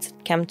 nights,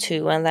 Camp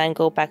 2, and then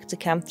go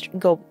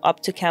up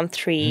to Camp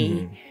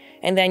 3.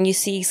 And then you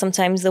see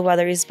sometimes the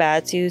weather is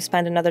bad, so you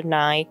spend another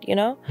night,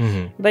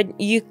 But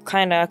you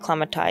kind of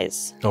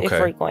acclimatize if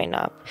we're going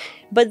up.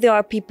 But there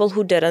are people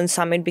who didn't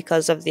summit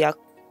because of the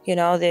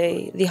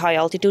high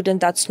altitude, and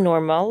that's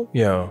normal.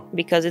 Yeah.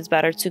 Because it's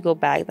better to go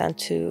back than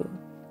to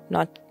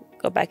not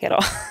go back at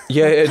all.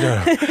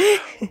 No.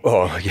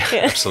 Oh, yeah,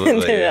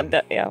 absolutely.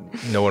 Yeah.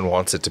 No one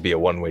wants it to be a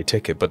one-way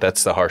ticket, but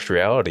that's the harsh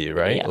reality,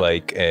 right? Yeah.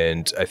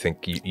 And I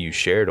think you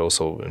shared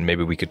also, and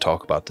maybe we could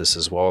talk about this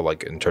as well,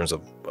 in terms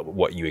of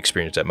what you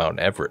experienced at Mount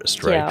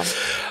Everest, right?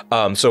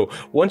 Yeah. So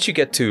once you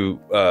get to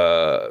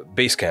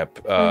base camp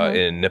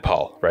in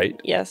Nepal, right?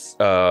 Yes.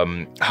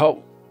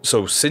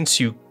 So since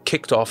you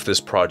kicked off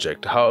this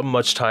project, how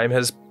much time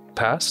has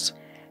passed?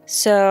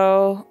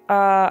 So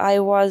I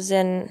was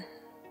in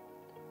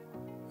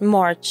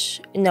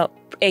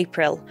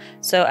April.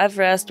 So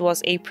Everest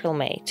was April,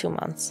 May, 2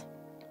 months.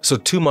 So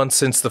 2 months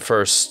since the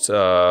first,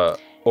 So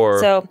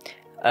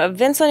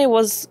Vincent, it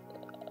was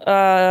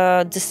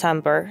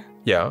December.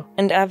 Yeah.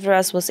 And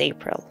Everest was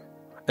April.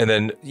 And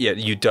then,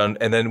 you done,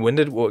 and then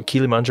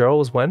Kilimanjaro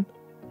was when?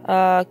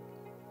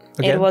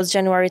 It was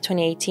January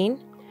 2018.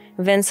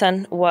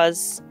 Vincent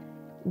was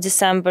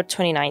December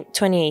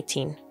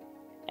 2018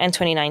 and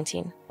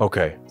 2019.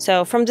 Okay.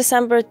 So from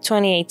December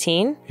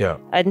 2018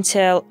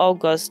 until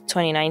August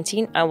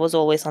 2019, I was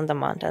always on the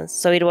mountains.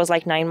 So it was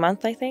 9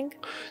 months, I think.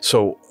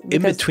 So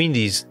in between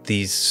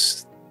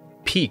these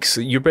peaks,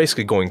 you're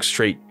basically going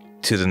straight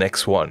to the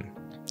next one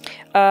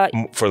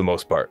for the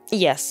most part.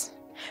 Yes.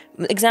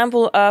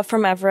 Example,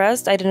 from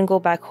Everest, I didn't go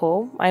back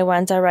home. I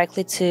went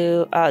directly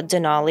to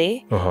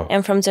Denali.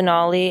 And from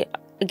Denali,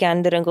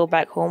 again, didn't go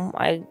back home.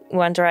 I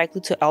went directly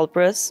to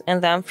Elbrus.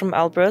 And then from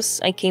Elbrus,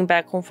 I came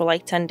back home for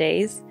 10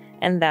 days.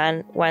 And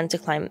then went to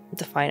climb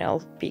the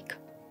final peak.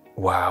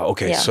 Wow.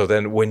 Okay. Yeah. So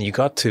then when you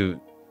got to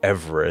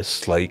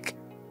Everest,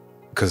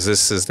 because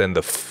this is then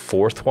the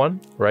fourth one,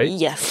 right?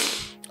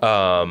 Yes.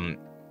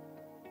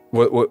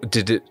 What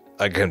did it,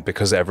 again,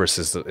 because Everest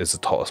is the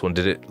tallest one,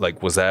 did it,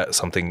 was that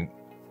something,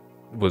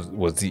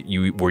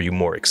 were you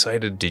more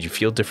excited? Did you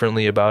feel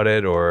differently about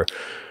it, or?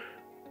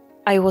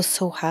 I was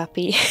so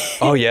happy.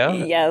 Oh, yeah?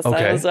 Yes,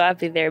 okay. I was so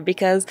happy there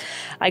because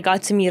I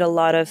got to meet a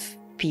lot of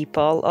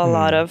people, a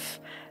lot of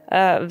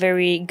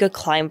very good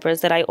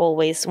climbers that I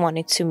always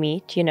wanted to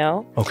meet, you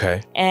know.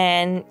 Okay.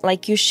 And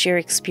like you share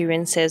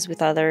experiences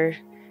with other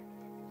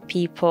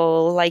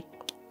people, like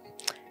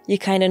you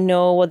kind of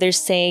know what they're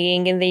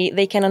saying, and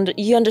they can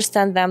you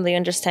understand them, they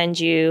understand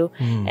you,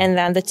 and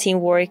then the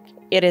teamwork,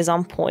 it is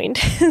on point.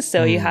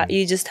 So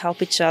you just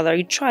help each other.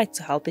 You try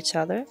to help each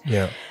other.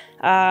 Yeah.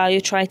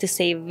 You try to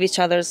save each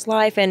other's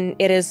life, and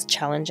it is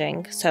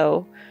challenging.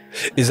 So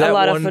is that a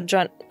lot one, of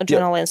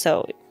adrenaline. Yeah.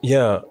 So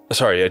yeah,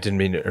 sorry, I didn't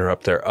mean to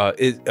interrupt there.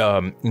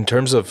 In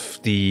terms of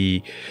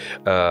the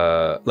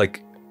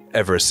like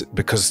Everest,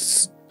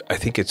 because I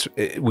think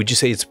would you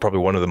say it's probably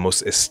one of the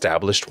most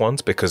established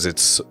ones, because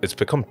it's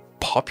become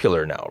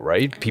popular now,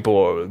 right?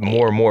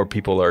 More and more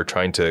people are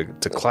trying to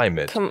climb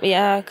it.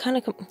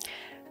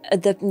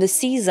 The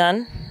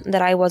season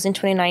that I was in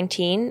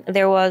 2019,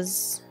 there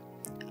was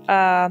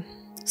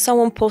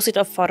someone posted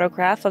a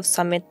photograph of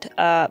summit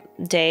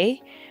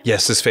day.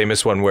 Yes, this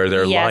famous one where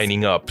they're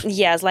lining up.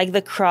 Yes, like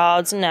the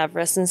crowds and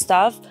Everest and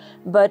stuff.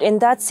 But in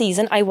that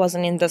season, I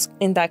wasn't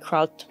in that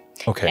crowd.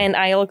 Okay. And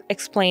I'll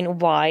explain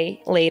why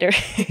later.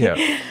 Yeah.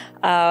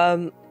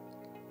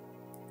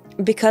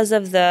 Because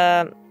of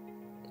the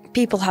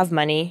people have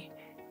money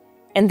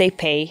and they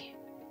pay,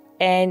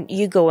 and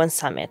you go on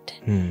summit.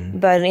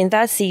 But in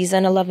that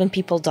season, 11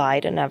 people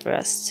died in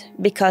Everest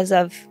because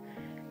of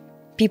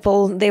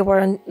people, they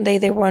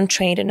weren't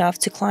trained enough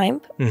to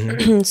climb.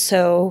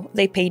 So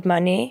they paid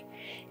money,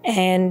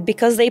 and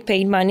because they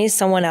paid money,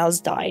 someone else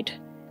died.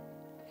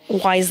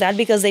 Why is that?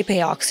 Because they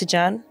pay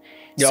oxygen.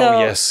 So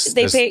yes,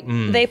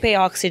 they pay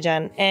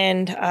oxygen,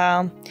 and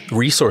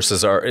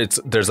resources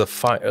there's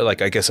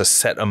I guess a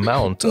set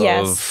amount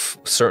of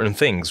certain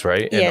things,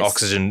 right? And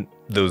oxygen,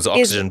 those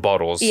oxygen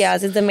bottles.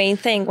 Yes, it's the main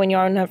thing when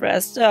you're on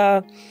Everest.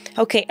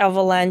 Okay,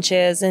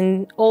 avalanches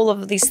and all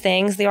of these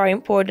things, they are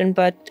important,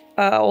 but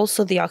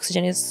also the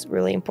oxygen is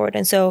really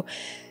important. So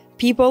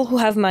people who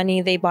have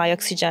money, they buy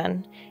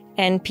oxygen,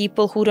 and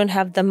people who don't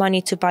have the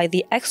money to buy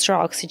the extra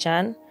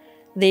oxygen,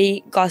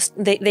 they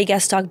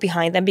get stuck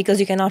behind them because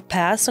you cannot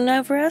pass on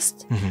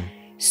Everest.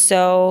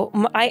 So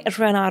I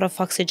ran out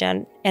of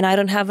oxygen, and I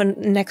don't have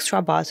an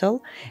extra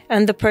bottle.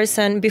 And the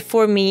person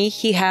before me,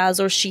 he has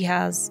or she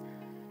has,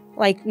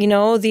 like, you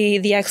know,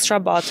 the extra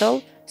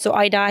bottle. So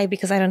I die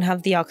because I don't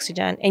have the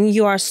oxygen. And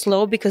you are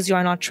slow because you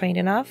are not trained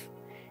enough.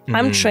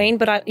 I'm trained,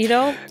 but I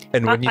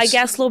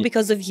get slow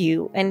because of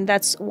you. And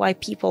that's why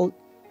people...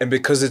 And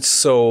because it's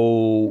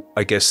so,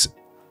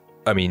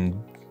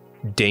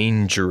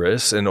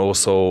 dangerous and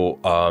also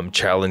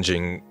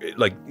challenging,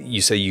 like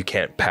you say, you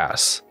can't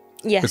pass.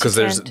 Yes, because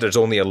there's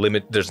only a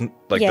limit. There's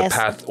the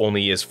path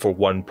only is for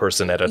one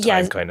person at a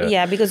time, kind of.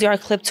 Yeah, because you are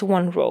clipped to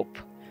one rope.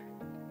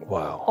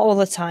 Wow. All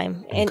the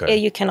time, and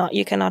you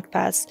cannot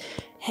pass.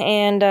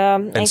 And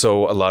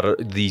so a lot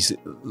of these,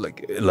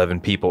 like 11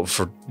 people,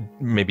 for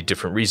maybe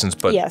different reasons,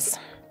 but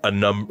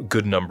a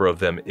good number of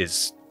them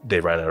they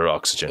ran out of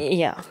oxygen.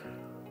 Yeah.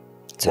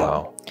 So,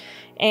 wow.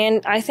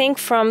 And I think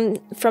from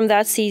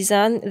that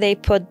season, they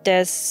put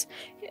this,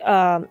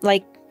 do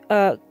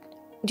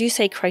you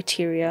say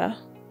criteria?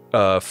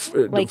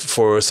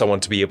 For someone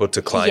to be able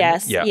to climb?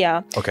 Yes,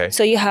 yeah. Okay.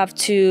 So you have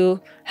to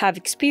have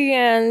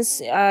experience,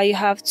 you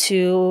have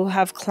to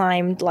have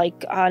climbed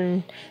like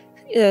on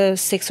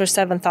 6,000 or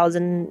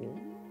 7,000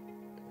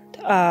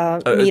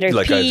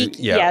 meter peak.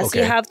 Yes,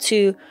 you have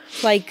to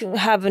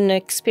have an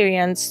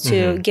experience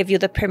to give you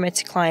the permit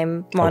to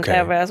climb Mount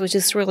Everest, which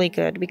is really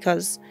good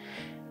because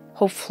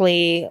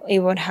hopefully it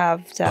would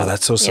have that. Oh,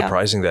 that's so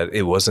surprising that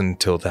it wasn't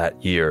until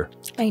that year.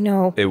 I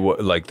know.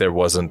 It there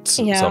wasn't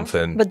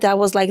something. But that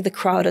was like the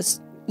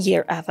crowdest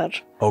year ever.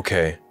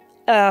 Okay.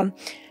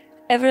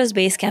 Everest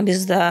Base Camp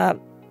is the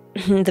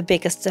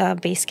biggest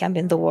base camp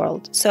in the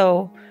world.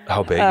 So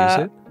how big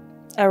is it?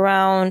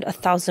 Around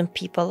 1,000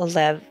 people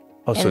live.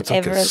 Oh, so it's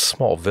like a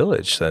small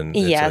village then.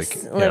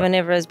 Yes, live in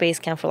Everest Base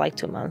Camp for like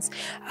 2 months.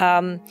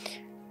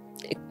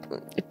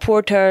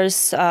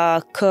 Porters,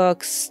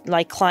 cooks,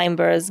 like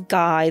climbers,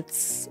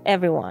 guides,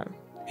 everyone.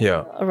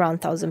 Yeah. Around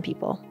 1,000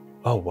 people.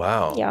 Oh,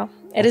 wow. Yeah.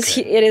 It is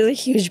a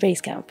huge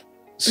base camp.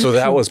 So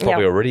that was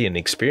probably already an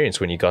experience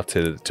when you got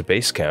to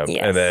base camp.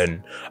 Yes. And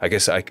then I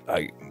guess I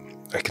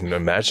can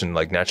imagine,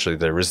 like, naturally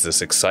there is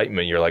this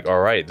excitement. You're like,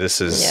 all right,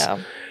 this is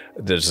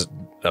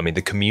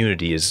the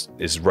community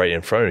is right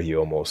in front of you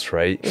almost,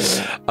 right?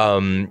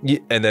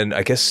 And then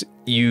I guess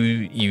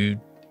you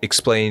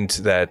explained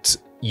that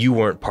you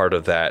weren't part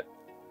of that,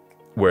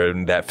 where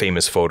that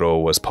famous photo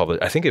was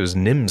published. I think it was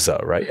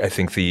Nimza, right? I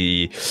think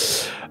the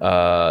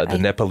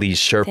Nepalese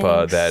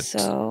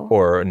Sherpa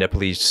or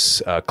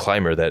Nepalese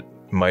climber that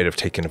might have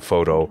taken a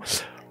photo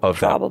of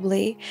that.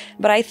 Probably.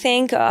 But I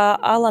think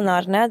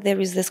Alanarna,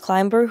 there is this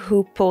climber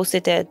who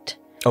posted it.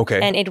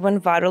 Okay. And it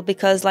went viral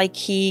because like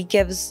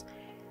he's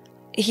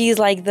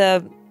like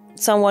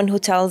someone who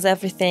tells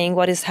everything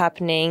what is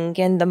happening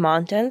in the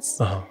mountains.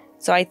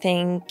 So I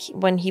think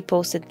when he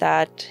posted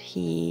that,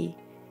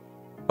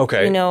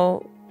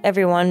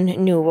 everyone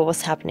knew what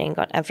was happening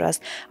on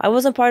Everest. I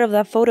wasn't part of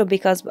that photo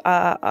because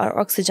our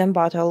oxygen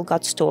bottle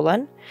got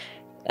stolen.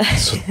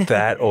 So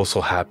that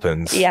also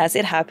happens. Yes,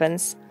 it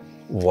happens.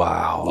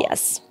 Wow.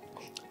 Yes.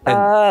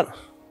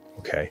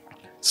 Okay.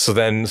 So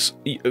then,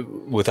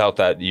 without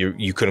that,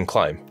 you couldn't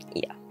climb.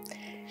 Yeah.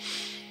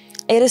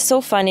 It is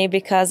so funny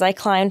because I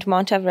climbed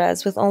Mount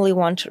Everest with only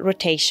one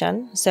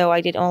rotation. So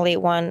I did only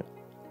one.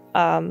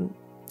 I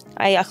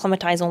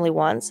acclimatized only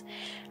once.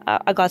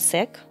 I got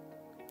sick.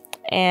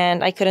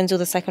 And I couldn't do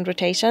the second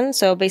rotation.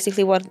 So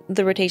basically what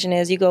the rotation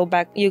is, you go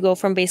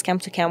from base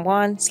camp to camp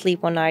 1,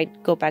 sleep one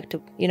night, go back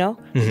to,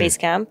 base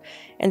camp.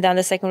 And then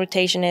the second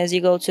rotation is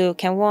you go to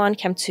camp 1,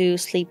 camp 2,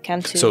 sleep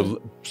camp 2.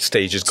 So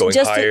stages going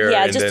just higher.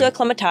 To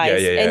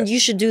acclimatize. Yeah. And you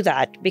should do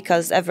that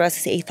because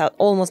Everest is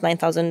almost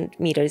 9,000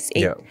 meters,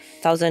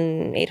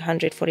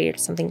 8,848 or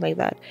something like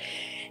that.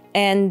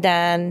 And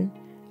then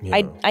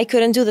I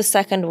couldn't do the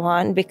second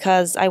one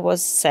because I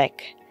was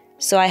sick.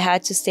 So I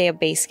had to stay at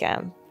base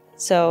camp.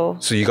 So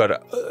you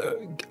got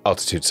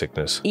altitude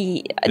sickness?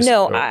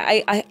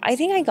 I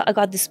think I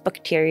got this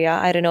bacteria.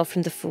 I don't know,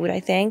 from the food, I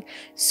think.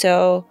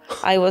 So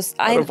I was...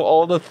 Out of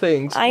all the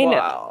things. I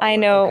know.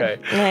 Okay.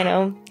 I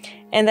know.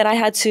 And then I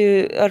had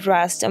to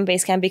rest on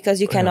base camp because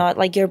you cannot,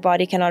 your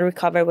body cannot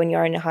recover when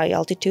you're in a high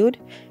altitude.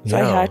 So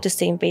I had to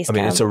stay in base camp.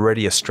 I mean, it's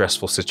already a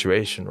stressful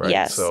situation, right?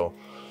 Yes. So.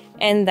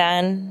 And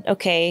then,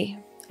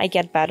 I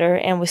get better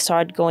and we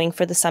start going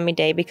for the summit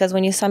day because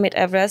when you summit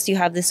Everest, you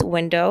have this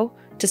window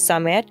to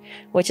summit,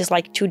 which is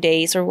like 2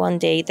 days or 1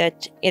 day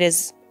that it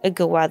is a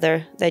good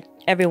weather that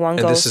everyone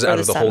goes. And this is out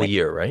of the summit. whole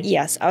year, right?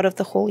 Yes, out of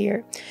the whole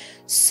year.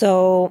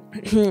 So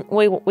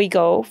we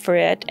go for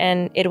it,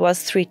 and it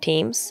was 3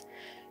 teams.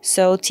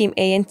 So Team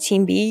A and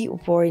Team B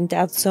were in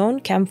Death Zone,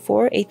 Camp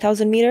 4,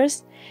 8,000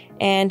 meters,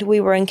 and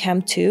we were in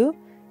Camp 2.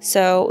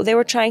 So they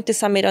were trying to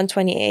summit on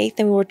 28th,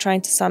 and we were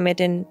trying to summit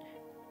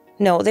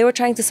they were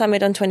trying to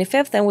summit on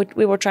 25th, and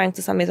we were trying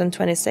to summit on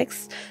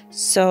 26th.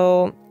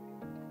 So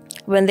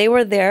when they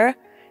were there,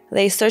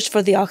 they searched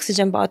for the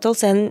oxygen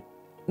bottles and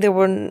there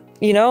were,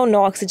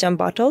 no oxygen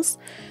bottles.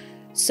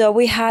 So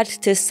we had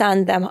to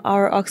send them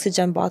our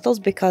oxygen bottles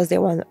because they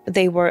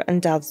were in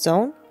Death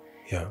Zone.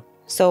 Yeah.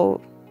 So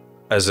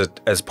as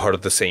part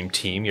of the same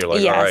team, you're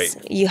like, yes, all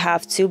right. You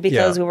have to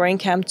because we were in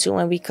Camp 2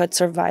 and we could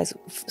survive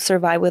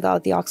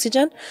without the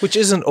oxygen. Which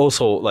isn't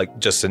also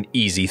just an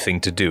easy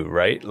thing to do,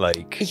 right?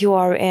 You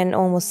are in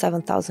almost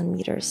 7,000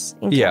 meters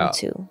in Camp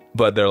 2.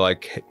 But they're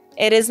like...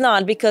 It is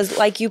not because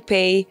you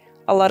pay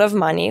a lot of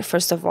money,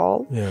 first of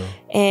all. Yeah.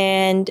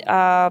 And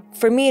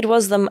for me, it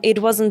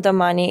wasn't the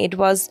money. It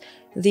was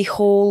the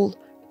whole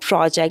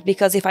project.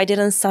 Because if I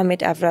didn't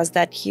summit Everest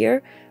that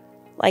year,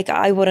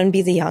 I wouldn't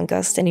be the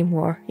youngest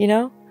anymore,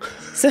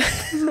 So,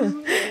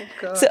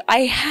 so I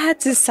had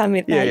to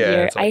summit that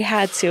year. I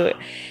had to.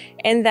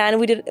 And then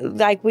we did,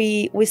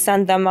 we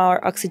sent them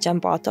our oxygen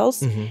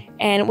bottles.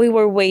 And we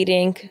were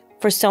waiting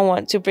for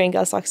someone to bring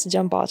us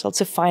oxygen bottles,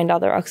 to find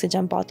other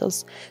oxygen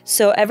bottles.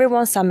 So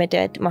everyone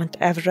summited Mount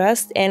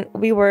Everest, and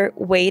we were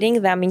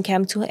waiting them in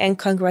Camp 2 and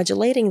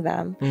congratulating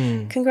them.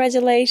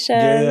 Congratulations.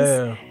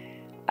 Yeah.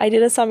 I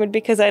didn't summit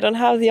because I don't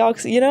have the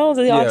oxygen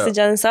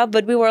and stuff,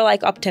 but we were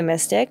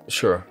optimistic.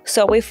 Sure.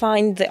 So we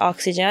find the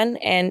oxygen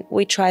and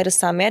we try to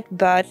summit,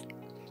 but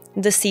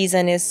the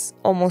season is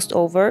almost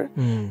over.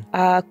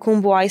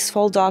 Khumbu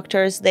Icefall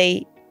doctors,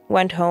 they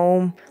went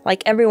home.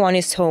 Everyone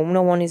is home.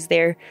 No one is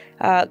there.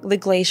 The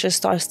glacier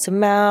starts to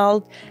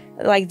melt.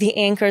 The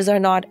anchors are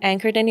not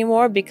anchored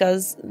anymore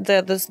because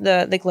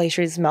the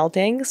glacier is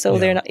melting. So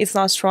it's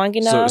not strong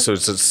enough. So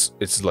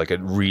it's like a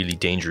really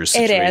dangerous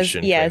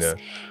situation. It is, yes.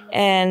 Kinda.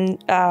 And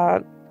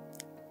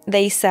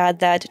they said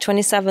that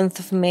 27th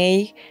of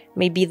May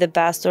may be the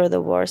best or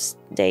the worst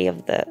day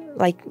of the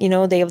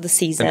day of the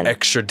season. An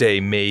extra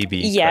day, maybe.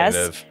 Yes,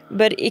 kind of.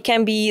 But it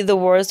can be the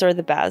worst or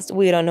the best.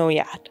 We don't know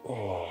yet.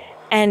 Oh.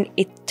 And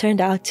it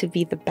turned out to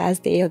be the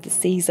best day of the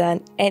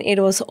season. And it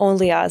was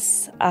only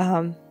us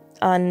on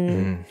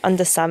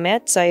the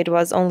summit. So it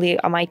was only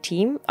my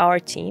team, our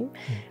team.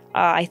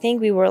 I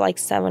think we were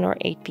 7 or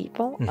 8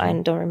 people. I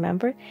don't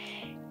remember.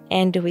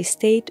 And we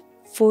stayed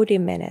 40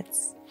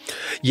 minutes.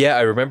 Yeah,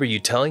 I remember you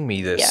telling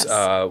me this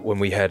when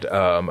we had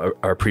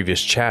our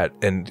previous chat.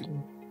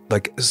 And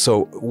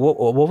so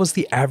what was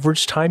the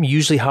average time?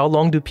 Usually how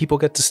long do people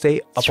get to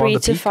stay up on the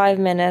peak? 3 to 5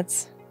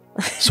 minutes.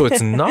 So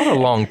it's not a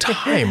long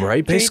time,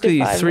 right?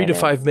 Basically 3 to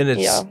 5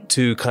 minutes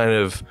to kind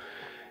of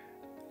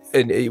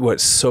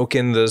soak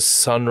in the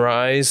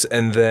sunrise.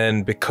 And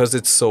then because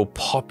it's so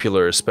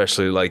popular,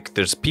 especially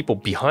there's people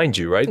behind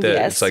you, right? That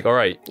yes. It's all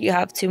right, you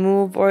have to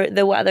move, or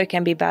the weather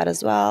can be bad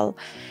as well.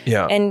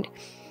 Yeah. And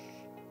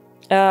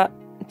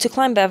to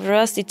climb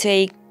Everest, it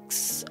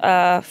takes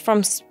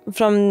from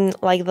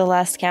the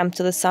last camp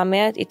to the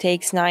summit, it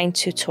takes 9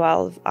 to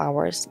 12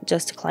 hours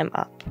just to climb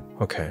up.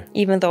 Okay.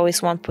 Even though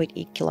it's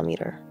 1.8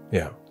 kilometer.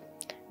 Yeah.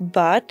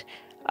 But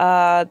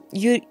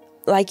you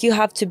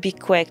have to be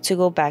quick to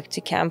go back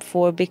to Camp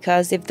 4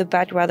 because if the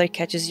bad weather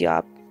catches you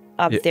up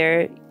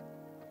there,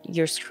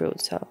 you're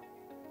screwed.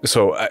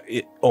 So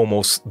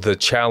almost the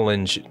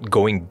challenge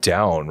going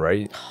down,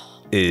 right?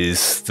 It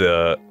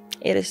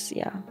is,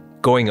 yeah.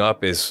 going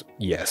up is,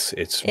 yes,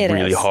 it's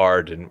really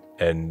hard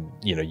and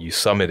you know, you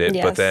summit it,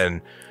 but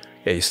then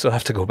you still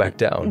have to go back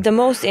down. The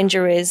most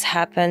injuries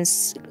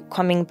happens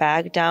coming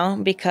back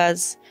down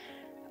because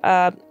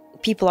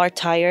people are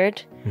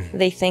tired.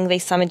 They think they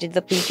summited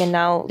the peak and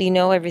now, you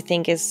know,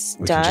 everything is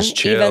done. Can just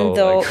chill, even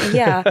though,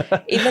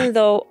 like... even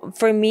though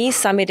for me,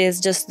 summit is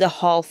just the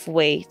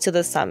halfway to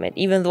the summit,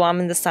 even though I'm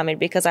in the summit,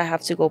 because I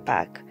have to go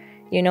back.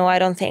 You know, I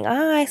don't think,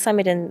 I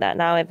summited that,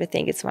 now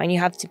everything is fine. You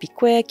have to be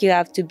quick. You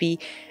have to be,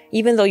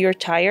 even though you're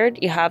tired,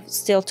 you have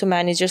still to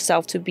manage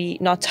yourself to be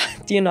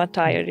you're not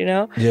tired, you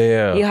know?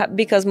 Yeah. You have,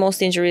 because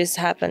most injuries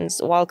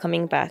happens while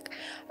coming back.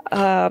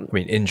 I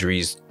mean,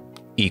 injuries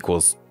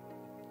equals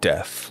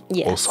death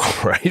also,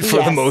 right?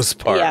 For the most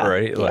part,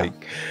 right? Like,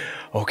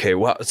 okay,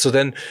 wow. So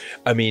then,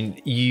 I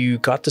mean, you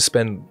got to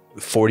spend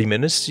 40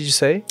 minutes, did you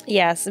say?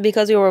 Yes,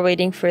 because we were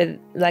waiting for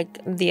like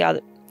the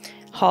other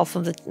half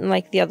of the,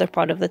 like the other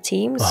part of the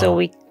team. So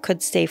we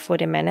could stay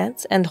 40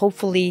 minutes and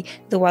hopefully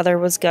the weather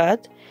was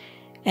good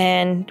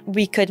and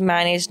we could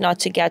manage not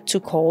to get too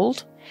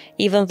cold.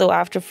 Even though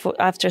after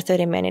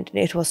 30 minutes,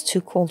 it was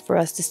too cold for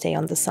us to stay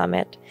on the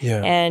summit.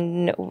 Yeah.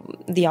 And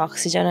the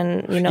oxygen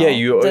and, you know.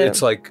 Yeah,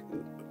 it's like,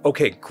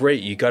 okay,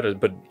 great, you got it,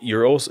 but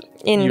you're also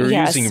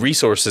using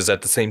resources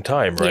at the same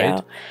time,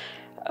 right?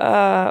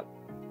 Yeah.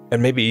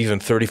 And maybe even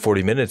 30,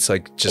 40 minutes,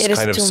 like just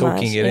kind of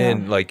soaking it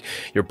in, like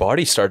your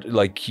body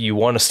like you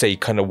want to stay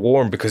kind of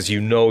warm because you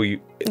know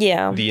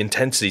the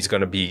intensity is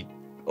going to be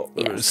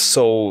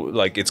so,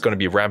 like it's going to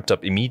be ramped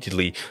up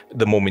immediately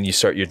the moment you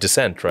start your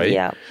descent, right?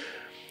 Yeah.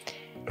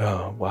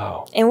 Oh,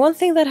 wow. And one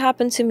thing that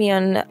happened to me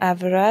on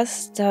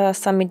Everest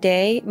summit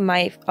day,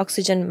 my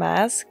oxygen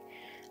mask,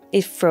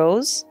 it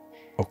froze.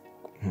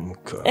 Oh,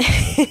 God.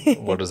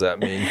 What does that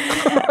mean?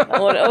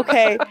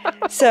 Okay,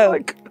 so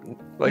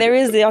there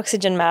is the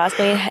oxygen mask.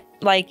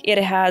 Like it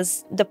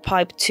has the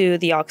pipe to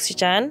the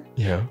oxygen.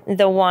 Yeah.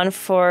 The one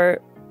for,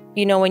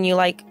 you know, when you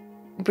like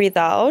breathe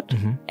out,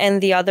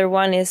 and the other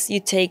one is you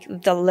take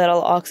the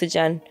little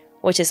oxygen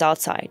which is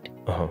outside.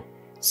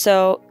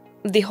 So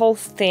the whole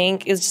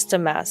thing is just a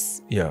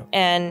mess. Yeah.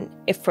 And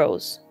it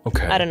froze.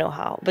 Okay. I don't know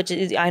how, but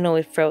I know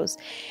it froze.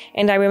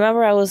 And I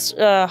remember I was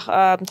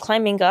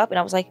climbing up and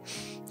I was like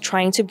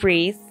trying to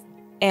breathe.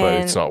 And but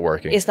it's not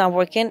working. It's not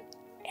working.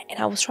 And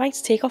I was trying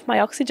to take off my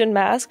oxygen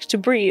mask to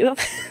breathe.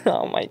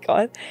 Oh my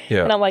God.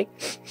 Yeah. And I'm like,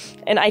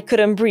 and I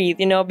couldn't breathe,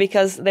 you know,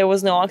 because there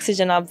was no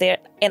oxygen up there.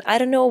 And I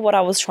don't know what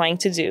I was trying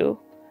to do.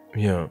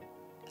 Yeah.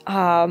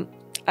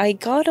 I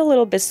got a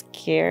little bit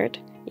scared.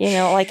 You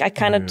know, like I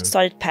kind of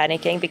started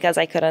panicking because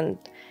I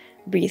couldn't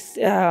breathe.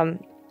 And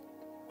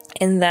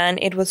then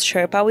it was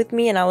Sherpa with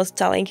me and I was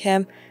telling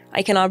him,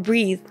 I cannot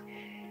breathe.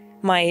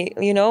 My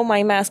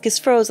mask is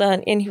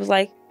frozen. And he was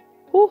like,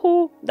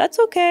 woohoo, that's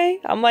okay.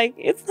 I'm like,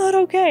 it's not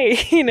okay.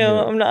 You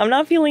know, I'm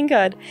not feeling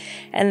good.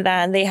 And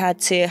then they had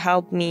to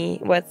help me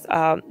with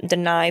the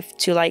knife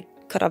to like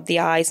cut off the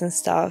eyes and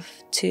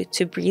stuff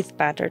to breathe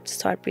better, to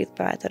start breathe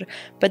better.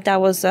 But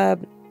that was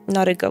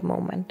not a good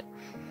moment.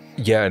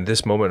 Yeah, and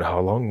this moment,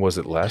 how long was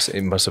it last?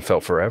 It must have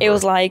felt forever. It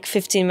was like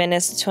 15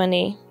 minutes,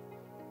 20.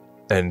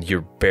 And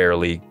you're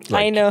barely...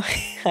 Like, I know.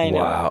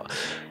 Wow.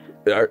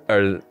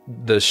 Are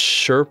the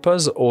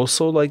Sherpas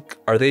also like,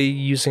 are they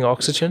using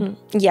oxygen?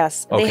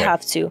 Yes, they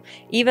have to.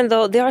 Even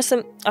though there are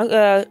some,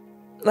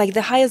 like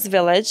the highest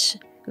village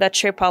that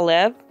Sherpa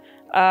live,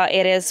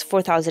 it is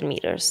 4,000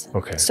 meters.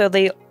 Okay. So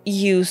they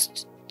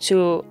used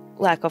to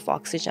lack of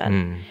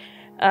oxygen.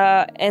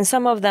 And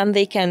some of them,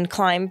 they can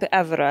climb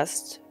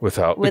Everest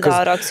without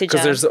oxygen.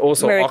 Because there's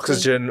also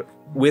oxygen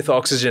with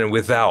oxygen and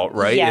without,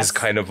 right? Yes. Is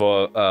kind of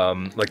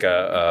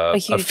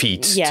a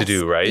feat to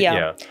do, right?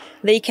 Yeah.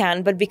 They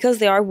can, but because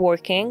they are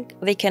working,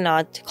 they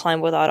cannot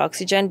climb without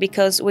oxygen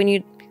because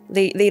when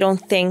they don't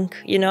think,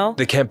 you know?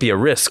 They can't be a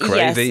risk,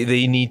 right? Yes.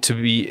 They need to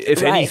be,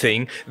 if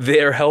anything,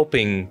 they're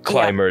helping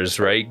climbers,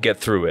 right, get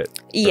through it.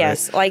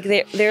 Yes, right?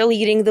 like they're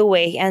leading the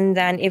way. And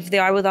then if they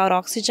are without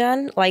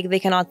oxygen, like they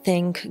cannot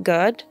think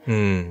good.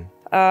 And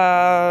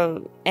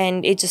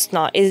it's just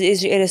not, it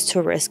is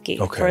too risky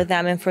for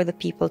them and for the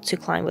people to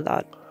climb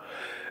without.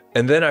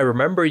 And then I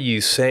remember you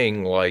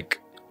saying like,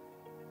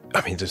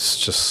 I mean, there's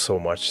just so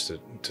much to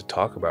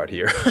talk about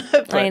here.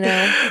 But, I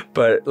know.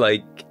 But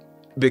like,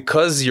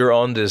 because you're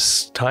on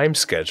this time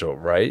schedule,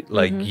 right?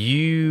 Like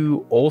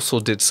you also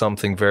did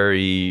something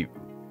very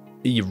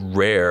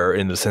rare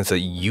in the sense that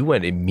you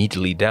went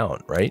immediately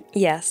down, right?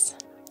 Yes.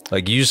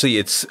 Like usually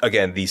it's,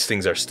 again, these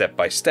things are step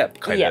by step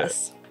kind of.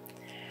 Yes.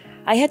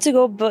 I had to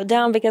go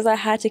down because I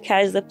had to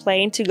catch the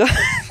plane to go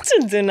to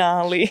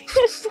Denali.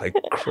 It's like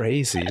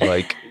crazy.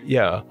 Like,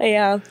 yeah.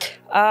 Yeah.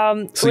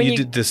 So you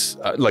did this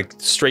like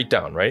straight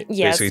down, right?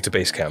 Yes. Basically to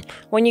base camp.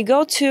 When you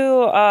go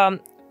to,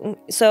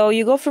 so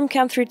you go from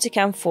Camp 3 to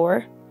Camp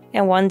 4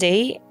 in one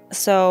day.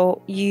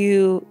 So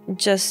you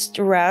just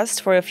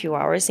rest for a few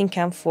hours in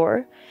Camp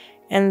 4.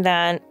 And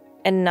then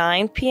at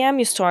 9 p.m.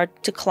 you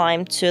start to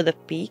climb to the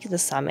peak, the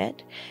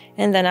summit.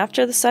 And then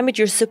after the summit,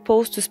 you're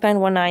supposed to spend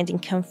one night in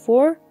Camp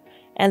 4.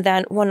 And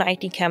then one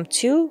night in Camp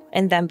 2,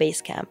 and then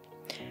base camp.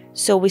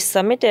 So we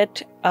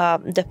summited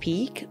the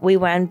peak. We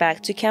went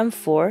back to Camp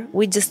 4.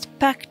 We just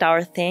packed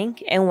our thing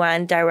and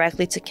went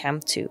directly to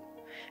Camp 2.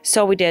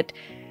 So we did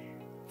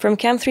from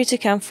Camp 3 to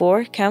Camp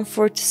 4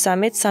 to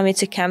Summit, Summit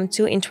to Camp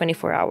 2 in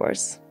 24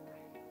 hours.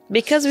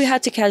 Because we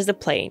had to catch the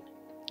plane.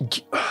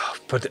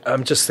 But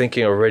I'm just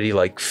thinking already,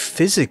 like,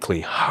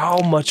 physically, how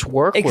much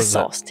work was that?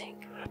 Exhausting.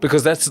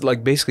 Because that's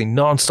like basically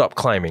non-stop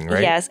climbing,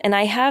 right? Yes, and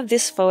I have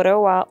this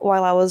photo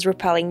while I was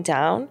rappelling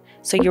down.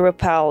 So you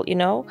rappel, you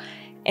know?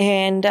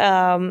 And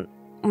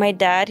my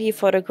dad, he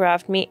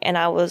photographed me, and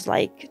I was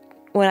like,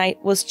 when I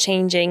was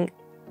changing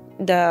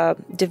the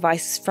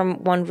device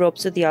from one rope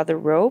to the other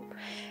rope,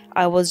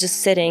 I was just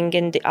sitting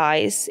in the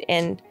ice,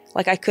 and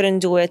like I couldn't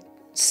do it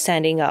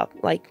standing up.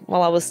 Like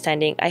while I was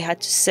standing, I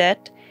had to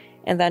sit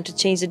and then to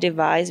change the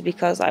device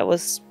because I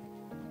was...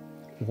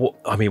 Well,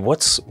 I mean,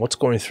 what's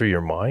going through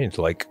your mind?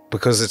 Like,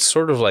 because it's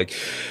sort of like,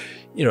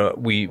 you know,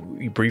 we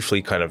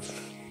briefly kind of...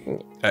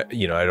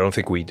 you know, I don't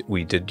think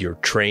we did your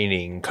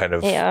training kind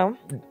of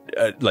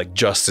like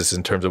justice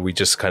in terms of we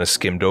just kind of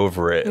skimmed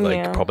over it.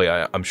 Like probably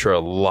I'm sure a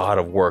lot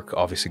of work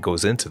obviously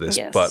goes into this,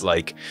 but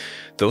like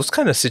those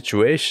kind of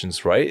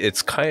situations, right?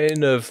 It's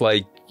kind of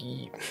like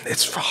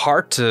it's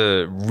hard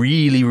to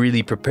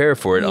really prepare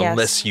for it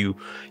unless you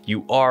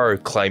are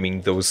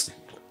climbing those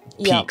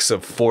peaks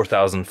of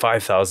 4,000,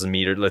 5,000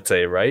 meters, let's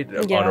say, right?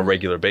 On a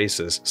regular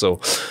basis. So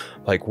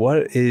like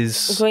what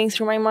is going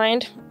through my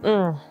mind?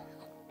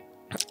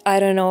 I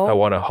don't know. I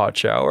want a hot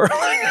shower.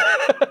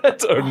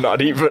 Or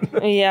not even.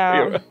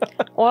 Yeah.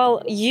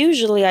 Well,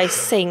 usually I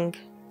sing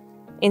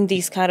in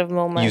these kind of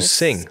moments. You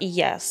sing?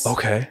 Yes.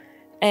 Okay.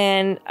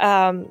 And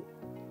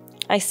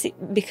I see,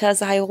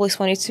 because I always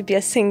wanted to be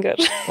a singer.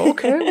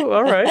 Okay, well,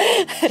 all right.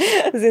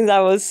 Since I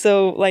was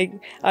so, like,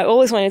 I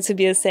always wanted to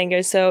be a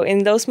singer. So in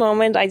those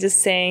moments, I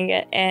just sang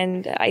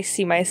and I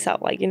see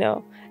myself, like, you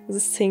know, as a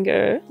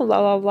singer, blah,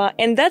 blah, blah.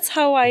 And that's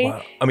how I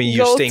Wow. I mean,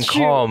 you're staying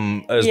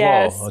calm as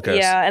well, I guess.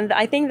 Yeah, and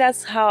I think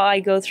that's how I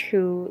go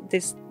through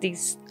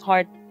these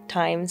hard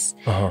times.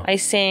 I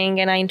sing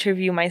and I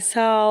interview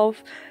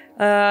myself.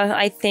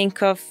 I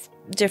think of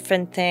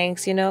different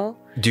things, you know.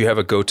 Do you have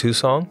a go-to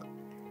song?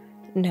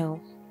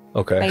 No.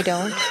 Okay. I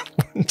don't.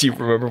 Do you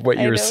remember what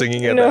you were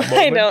singing at that moment?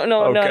 I don't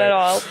know, not at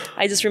all.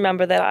 I just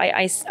remember that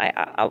I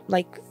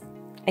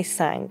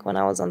sang when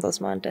I was on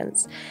those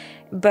mountains.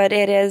 But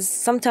it is,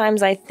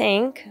 sometimes I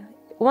think,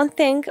 one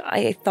thing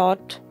I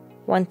thought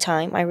one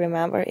time I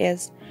remember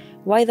is,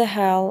 why the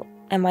hell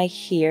am I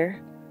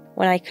here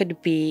when I could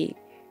be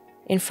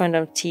in front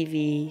of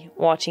TV,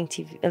 watching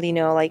TV, you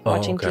know, like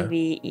watching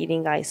TV,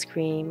 eating ice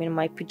cream in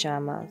my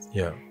pajamas.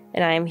 Yeah.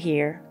 And I am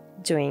here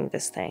doing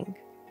this thing.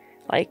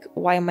 Like,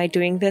 why am I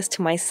doing this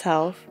to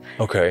myself?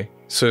 Okay.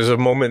 So there's a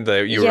moment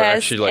that you were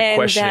actually like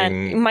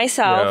questioning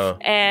myself,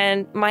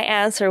 and my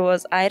answer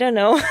was, I don't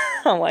know.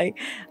 I'm like,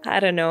 I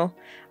don't know.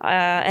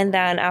 And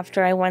then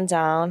after I went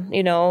down,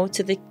 you know,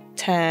 to the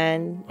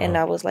tent, and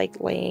I was like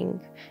laying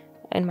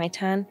in my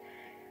tent,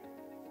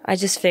 I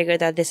just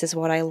figured that this is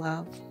what I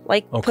love.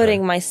 Like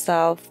putting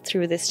myself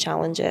through these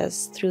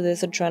challenges, through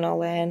this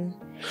adrenaline,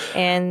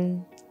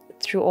 and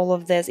through all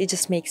of this, it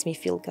just makes me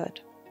feel good.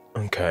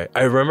 Okay.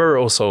 I remember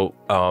also,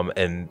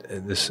 and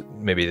this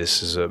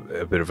is a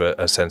bit of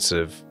a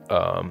sensitive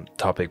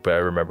topic, but I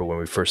remember when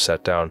we first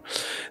sat down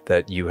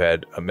that you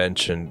had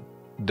mentioned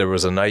there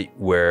was a night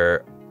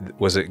where,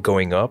 was it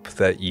going up,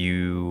 that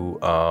you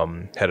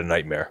had a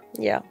nightmare?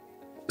 Yeah.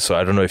 So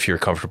I don't know if you're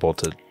comfortable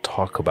to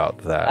talk about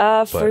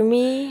that. For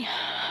me,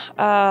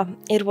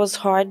 it was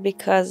hard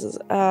because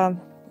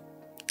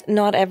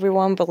not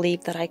everyone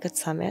believed that I could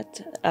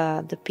summit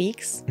the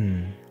peaks.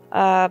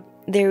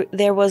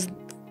 There was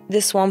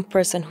this one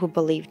person who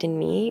believed in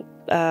me,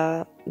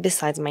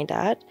 besides my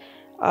dad.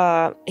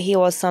 He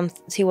was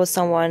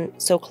someone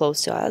so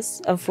close to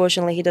us.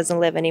 Unfortunately, he doesn't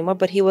live anymore,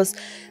 but he was.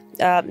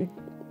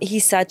 He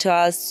said to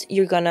us,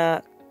 "You're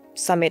gonna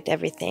summit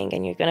everything,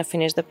 and you're gonna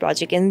finish the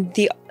project." And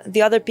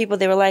the other people,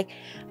 they were like,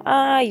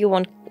 you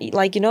won't,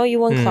 like, you know, you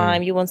won't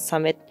climb, you won't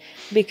summit,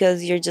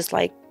 because you're just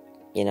like,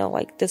 you know,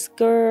 like this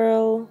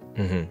girl.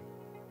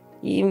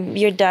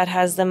 Your dad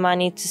has the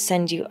money to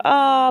send you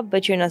up,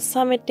 but you're not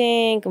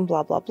summiting, and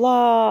blah blah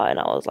blah. And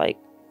I was like,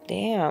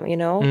 damn, you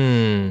know,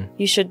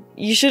 you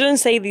shouldn't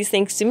say these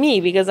things to me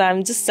because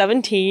I'm just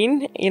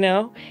 17, you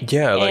know.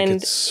 Yeah, like,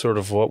 it's sort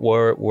of what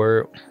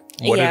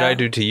did I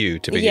do to you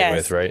to begin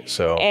with, right?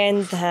 So,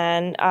 and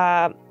then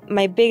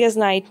my biggest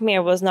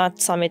nightmare was not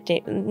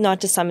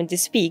to summit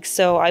this peak.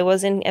 So I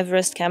was in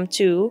Everest Camp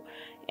 2,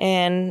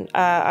 and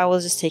I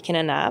was just taking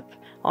a nap,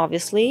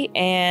 obviously,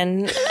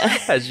 and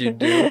as you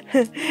do.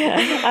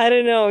 I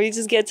don't know, you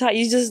just get tired.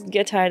 You just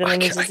get tired, and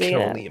then you just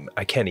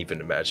I can't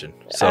even imagine.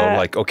 So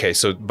like, okay,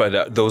 so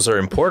but those are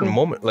important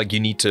moments. Like, you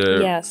need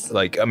to,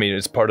 like, I mean,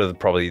 it's part of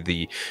probably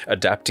the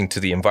adapting to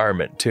the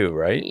environment too,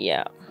 right?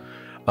 Yeah.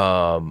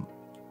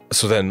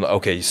 So then,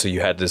 okay, so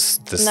you had this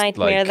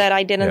nightmare like, that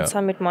I didn't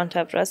summit Mount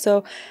Everest.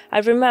 So I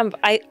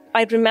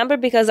remember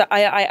because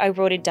I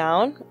wrote it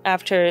down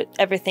after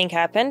everything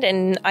happened,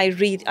 and I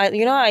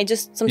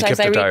just sometimes you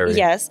kept a diary.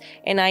 Yes,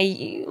 and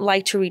I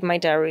like to read my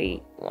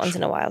diary once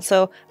in a while.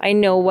 So I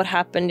know what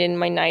happened in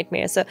my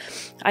nightmare. So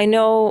I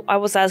know I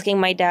was asking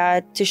my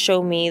dad to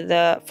show me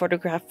the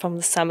photograph from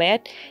the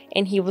summit,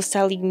 and he was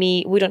telling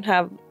me we don't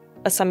have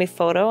a summit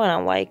photo, and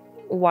I'm like,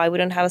 why we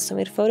don't have a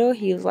summit photo?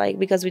 He was like,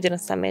 because we didn't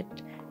summit,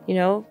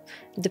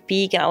 the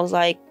peak. And I was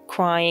like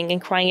crying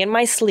in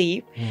my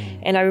sleep.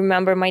 And I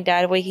remember my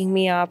dad waking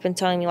me up and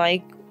telling me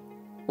like,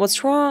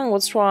 what's wrong?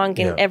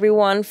 And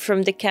everyone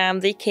from the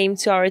camp, they came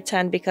to our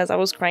tent because I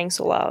was crying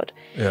so loud.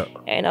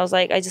 And I was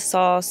like, I just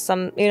saw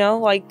some, dream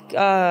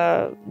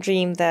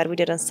that we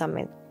didn't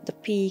summit the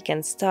peak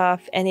and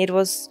stuff. And it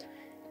was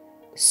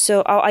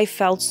so, I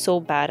felt so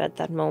bad at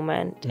that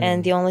moment.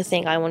 And the only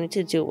thing I wanted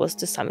to do was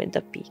to summit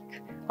the peak,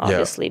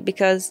 obviously,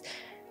 because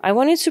I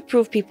wanted to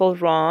prove people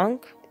wrong.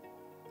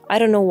 I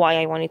don't know why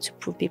I wanted to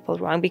prove people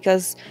wrong,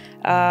 because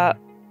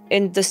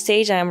in the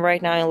stage I am right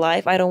now in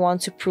life, I don't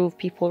want to prove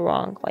people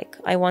wrong. Like,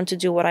 I want to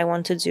do what I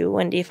want to do,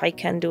 and if I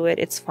can do it,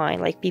 it's fine.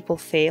 Like, people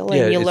fail,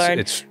 and you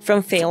learn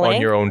from failing.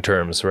 On your own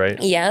terms,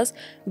 right? Yes,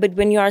 but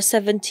when you are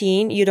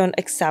 17, you don't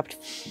accept,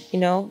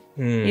 you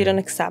don't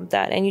accept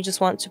that, and you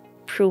just want to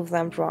prove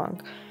them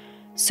wrong.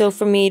 So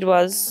for me, it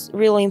was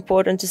really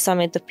important to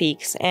summit the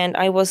peaks, and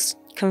I was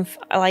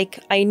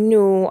I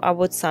knew I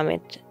would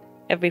summit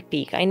every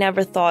peak. I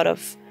never thought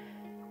of,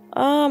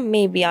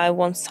 maybe I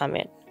won't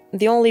summit.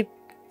 The only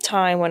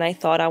time when I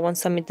thought I won't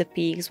summit the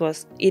peaks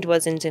was in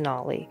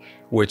Denali,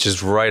 which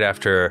is right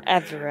after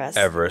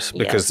Everest.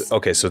 Because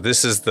so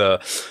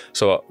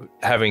so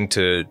having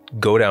to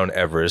go down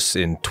Everest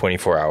in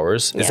 24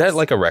 hours, is that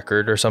like a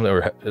record or something?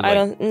 Or like, I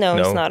don't know.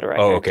 No? It's not a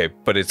record. Oh, okay,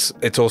 but it's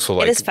also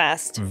like, it is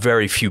fast.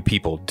 Very few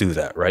people do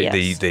that, right?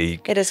 Yes. They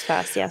it is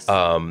fast. Yes.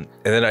 And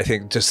then I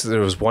think just there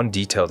was one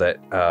detail that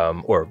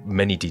or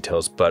many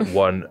details, but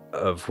one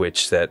of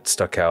which that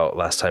stuck out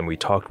last time we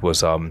talked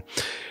was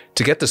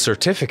to get the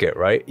certificate,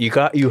 right?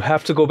 You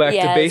have to go back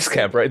to base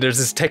camp, right? There's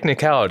this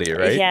technicality,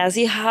 right? Yes,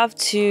 you have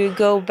to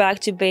go back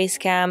to base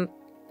camp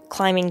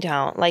climbing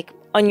down, like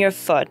on your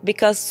foot,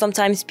 because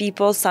sometimes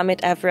people summit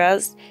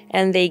Everest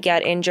and they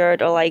get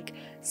injured, or like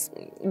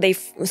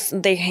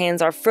their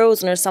hands are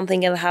frozen or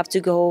something, and they have to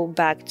go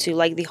back to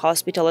like the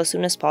hospital as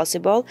soon as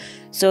possible.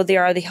 So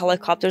there are the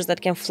helicopters that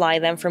can fly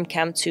them from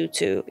Camp 2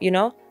 to,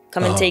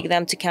 come and take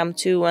them to Camp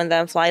 2 and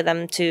then fly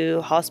them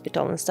to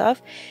hospital and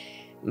stuff.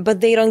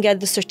 But they don't get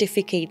the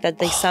certificate that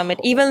they summit,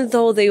 even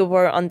though they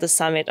were on the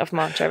summit of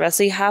Mount Everest.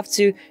 So you have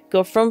to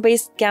go from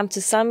base camp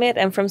to summit,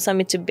 and from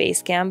summit to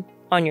base camp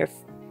on your feet.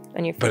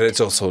 But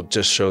it also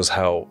just shows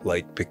how,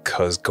 like,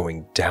 because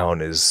going down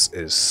is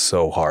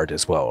so hard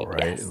as well,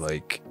 right? Yes.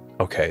 Like,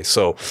 okay,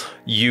 so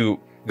you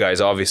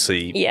guys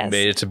obviously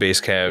made it to base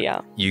camp.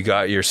 Yeah. You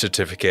got your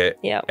certificate.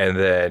 Yeah. And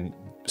then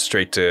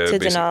straight to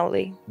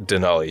Denali.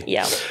 Denali.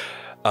 Yeah.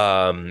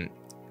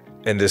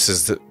 And this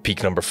is the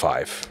peak number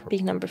 5.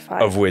 Peak number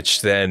 5. Of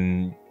which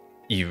then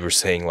you were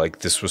saying like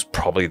this was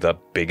probably the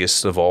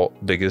biggest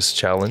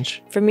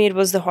challenge? For me, it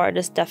was the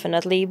hardest,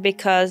 definitely,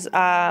 because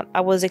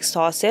I was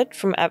exhausted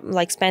from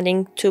like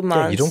spending 2 months.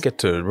 Yeah, you don't get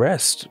to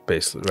rest,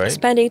 basically, right?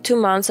 Spending 2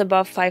 months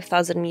above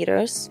 5,000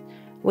 meters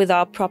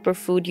without proper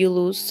food, you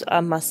lose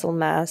muscle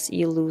mass,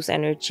 you lose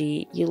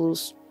energy, you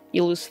lose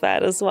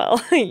fat as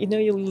well.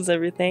 You lose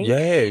everything.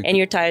 Yeah. And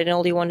you're tired, and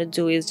all you want to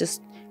do is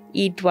just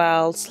eat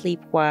well, sleep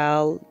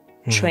well,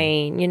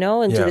 train,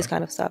 and do this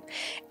kind of stuff.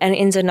 And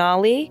in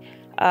Denali,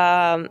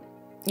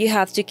 you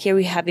have to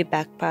carry a heavy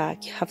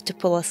backpack, you have to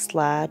pull a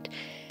sled.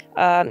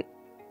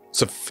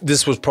 So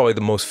this was probably the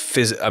most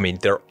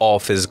they're all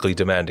physically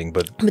demanding,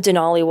 but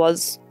Denali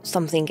was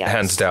something else.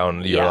 Hands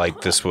down, you're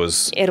like, this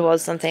was... It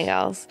was something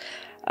else.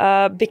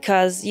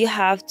 Because you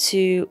have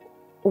to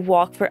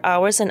walk for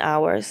hours and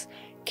hours,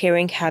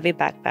 carrying heavy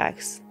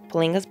backpacks,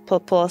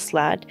 pull a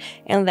sled,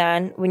 and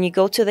then when you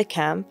go to the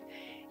camp,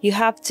 you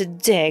have to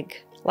dig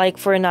like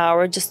for an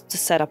hour just to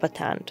set up a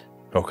tent.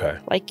 Okay.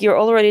 Like, you're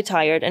already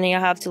tired, and you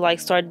have to like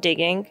start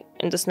digging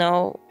in the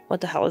snow.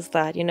 What the hell is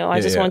that?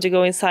 I just want to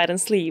go inside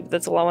and sleep.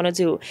 That's all I want to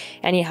do.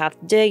 And you have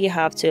to dig. You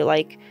have to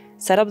like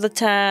set up the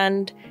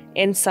tent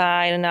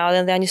inside and out,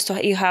 and then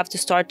you have to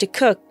start to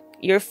cook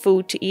your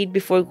food to eat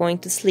before going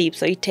to sleep.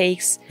 So it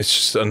takes... It's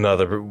just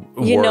another work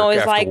it's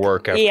after like,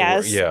 work after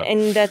work. Yeah.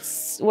 And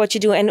that's what you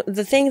do. And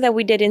the thing that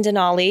we did in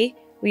Denali,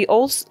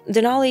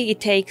 Denali, it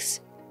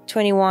takes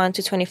 21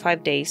 to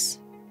 25 days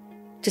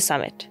to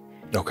summit.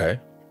 Okay.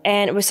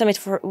 And we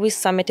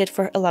summited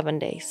for 11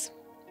 days.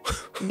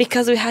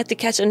 Because we had to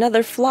catch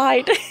another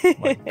flight. Oh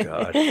my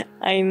God.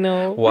 I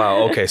know.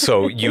 Wow. Okay.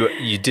 So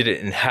you did it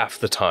in half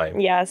the time.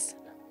 Yes.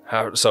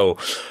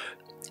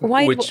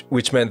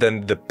 Which meant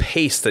then the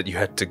pace that you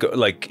had to go,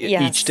 like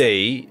each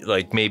day,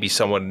 like maybe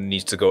someone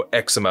needs to go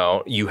X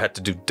amount, you had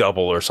to do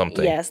double or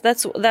something. Yes,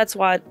 that's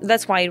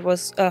why it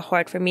was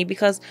hard for me,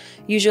 because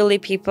usually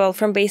people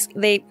from base,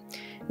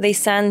 they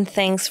send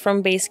things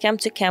from base camp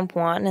to camp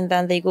 1, and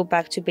then they go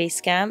back to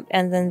base camp,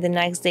 and then the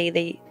next day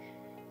they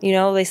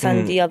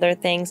send the other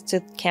things to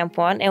camp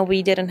 1, and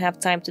we didn't have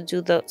time to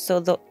do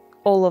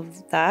all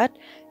of that.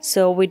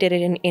 So we did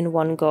it in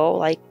one go,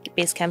 like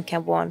base camp,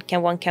 camp 1,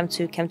 camp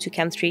 2, camp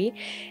 3.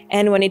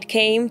 And when it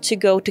came to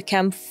go to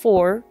camp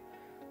 4,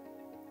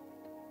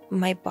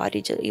 my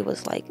body it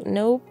was like,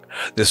 nope.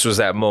 This was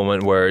that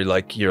moment where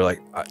like you're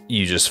like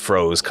you just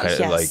froze, kind of.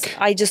 Yes, like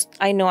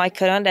I know I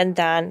couldn't. And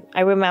then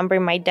I remember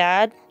my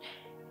dad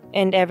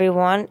and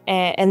everyone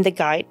and the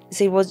guide.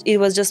 So it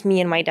was just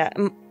me and my dad.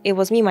 It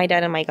was me, my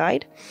dad, and my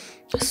guide.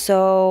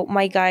 So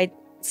my guide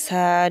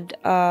said,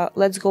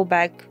 let's go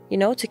back,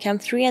 to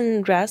camp 3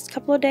 and rest a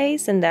couple of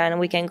days, and then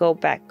we can go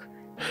back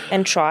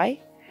and try.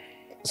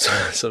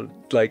 So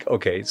like,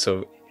 okay,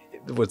 so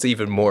what's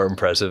even more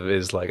impressive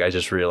is like, I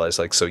just realized,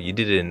 like, so you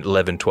did it in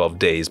 11, 12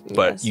 days,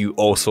 but yes. you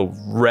also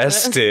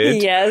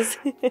rested. Yes.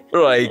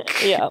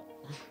 Like, yeah.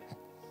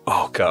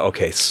 Oh God.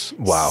 Okay.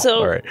 Wow. So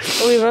all right.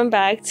 we went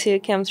back to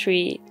camp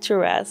 3 to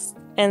rest,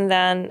 and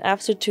then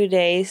after 2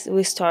 days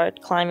we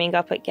start climbing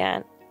up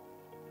again,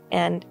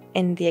 and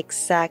in the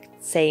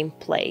exact same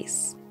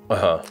place.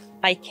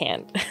 I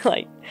can't.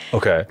 Like,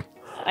 okay.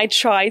 I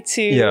try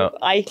to. Yeah.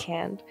 I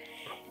can't.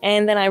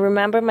 And then I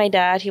remember my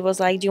dad. He was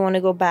like, "Do you want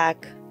to go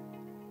back?"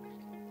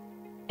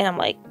 And I'm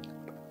like,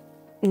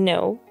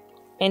 "No."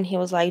 And he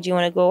was like, "Do you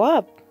want to go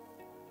up?"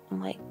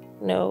 I'm like,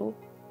 "No."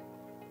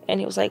 And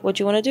he was like, "What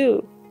do you want to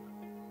do?"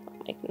 I'm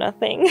like,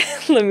 "Nothing."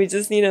 Let me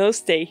just,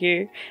 stay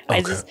here.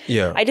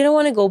 Okay. I didn't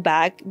want to go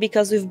back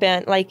because we've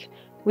been like,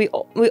 we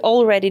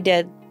already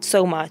did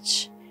so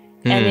much.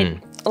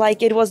 And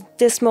it was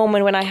this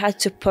moment when I had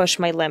to push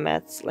my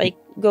limits, like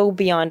go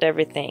beyond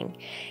everything.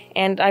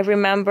 And I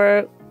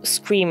remember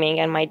screaming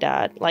at my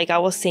dad, like I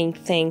was saying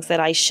things that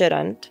I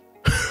shouldn't,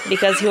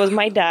 because he was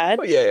my dad.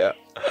 Yeah.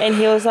 And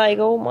he was like,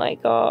 "Oh my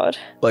God."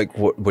 Like,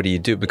 what do you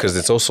do? Because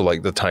it's also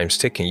like the time's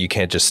ticking. You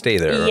can't just stay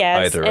there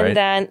either, right? And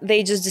then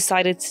they just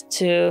decided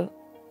to.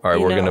 All right,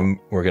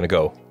 we're gonna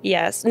go.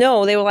 Yes.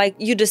 No, they were like,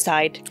 "You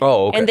decide."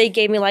 Oh, okay. And they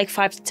gave me like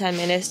 5 to 10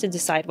 minutes to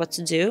decide what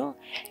to do.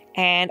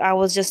 And I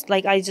was just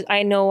like, I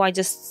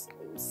just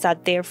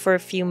sat there for a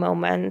few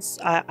moments.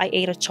 I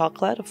ate a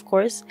chocolate, of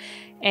course.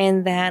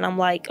 And then I'm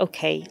like,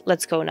 okay,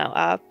 let's go now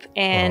up.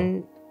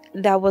 And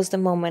that was the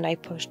moment I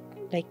pushed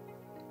like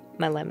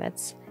my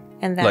limits.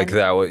 And then like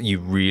that, you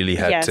really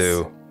had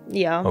to.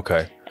 Yeah.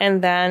 Okay.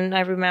 And then I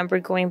remember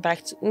going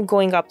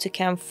up to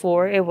camp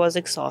 4. It was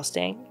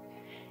exhausting.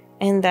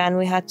 And then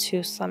we had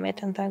to summit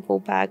and then go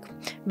back.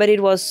 But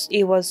it was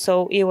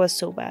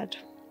so bad.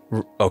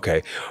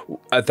 Okay.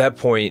 At that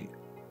point,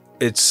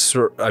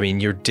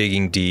 you're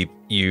digging deep.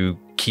 You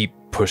keep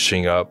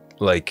pushing up.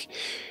 Like,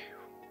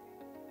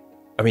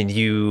 when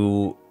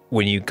you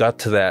got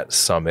to that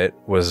summit,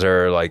 was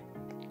there like,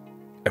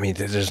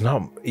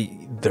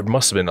 there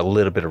must have been a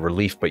little bit of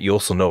relief, but you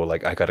also know,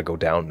 like, I got to go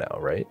down now,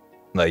 right?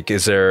 Like,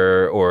 is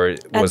there, or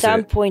was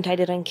At that point, I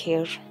didn't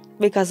care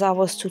because I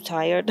was too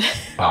tired.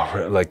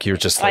 Oh, like you're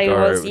just like,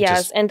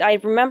 yes. And I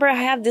remember I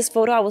have this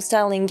photo I was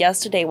telling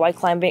yesterday while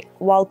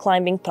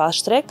climbing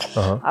Pastrik.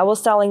 I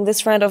was telling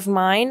this friend of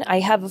mine, I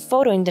have a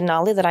photo in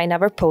Denali that I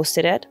never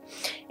posted it.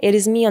 It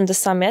is me on the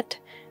summit,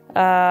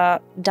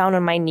 down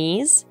on my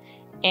knees.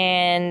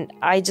 And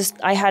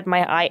I had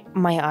my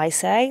eye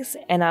sags,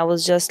 and I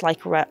was just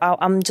like,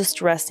 I'm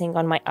just resting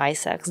on my eye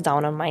sags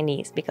down on my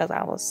knees because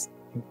I was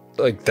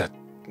like that.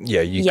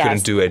 Yeah, you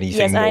couldn't do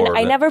anything more. Yes,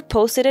 I never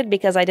posted it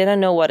because I didn't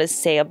know what to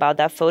say about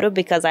that photo,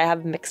 because I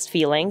have mixed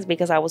feelings,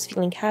 because I was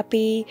feeling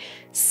happy,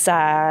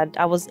 sad,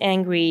 I was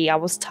angry, I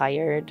was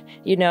tired,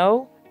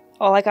 or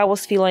like I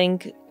was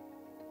feeling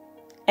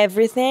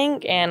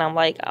everything, and I'm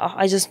like,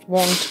 I just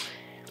won't.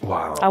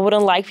 Wow. I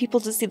wouldn't like people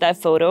to see that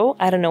photo.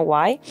 I don't know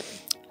why.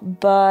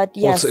 But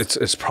yes. Well,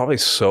 it's probably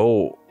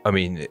so,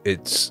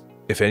 it's,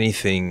 if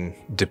anything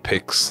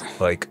depicts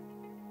like,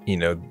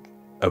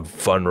 a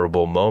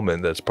vulnerable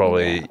moment, that's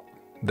probably,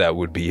 that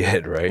would be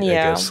it, right? Yeah.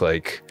 I guess,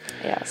 like.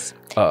 Yes.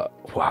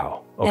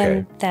 Wow. Okay.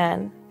 And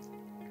then,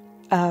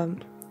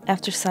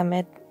 after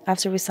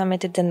we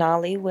summited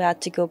Denali, we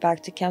had to go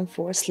back to Camp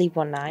 4, sleep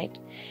one night.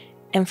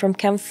 And from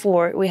Camp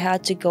 4, we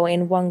had to go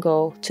in one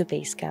go to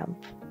base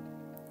camp.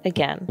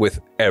 Again.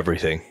 With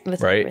everything,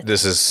 right? Everything.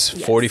 This is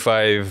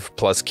 45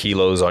 plus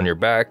kilos on your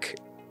back,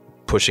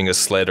 pushing a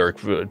sled or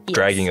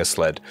dragging a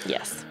sled.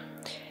 Yes.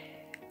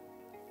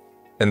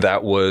 And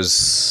that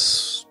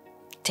was...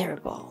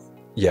 terrible.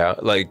 Yeah,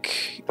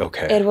 like,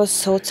 okay. It was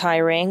so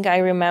tiring. I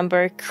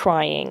remember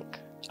crying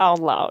out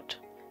loud.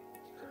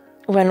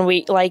 When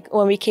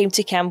we came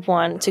to Camp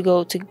 1 to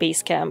go to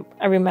base camp,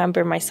 I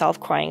remember myself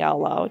crying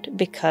out loud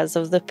because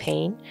of the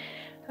pain.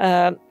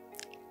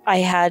 I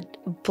had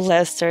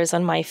blisters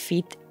on my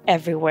feet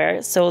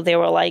everywhere, so they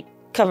were like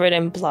covered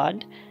in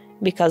blood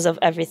because of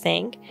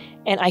everything,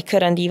 and I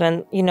couldn't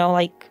even,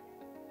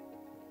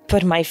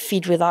 put my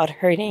feet without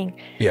hurting.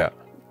 Yeah.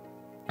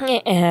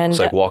 And it's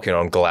like walking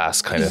on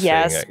glass kind of thing.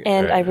 Yes,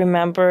 and right? I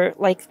remember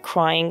like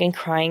crying,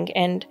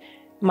 and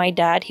my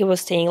dad, he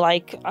was staying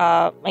like,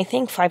 I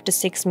think 5 to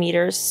 6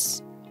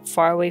 meters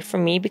far away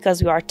from me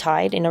because we are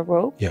tied in a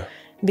rope. Yeah.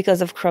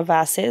 Because of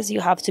crevasses, you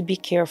have to be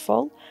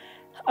careful.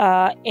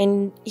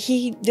 And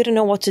he didn't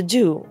know what to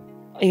do,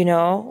 you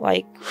know,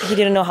 like he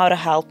didn't know how to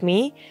help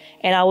me.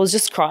 And I was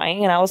just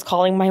crying and I was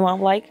calling my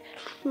mom like,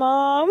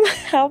 Mom,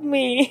 help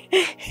me.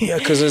 Yeah,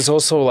 because it's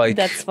also like...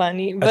 That's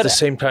funny. At the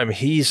same time,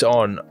 he's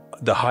on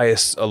the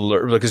highest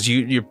alert because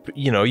you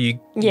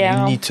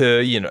need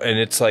to, you know, and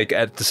it's like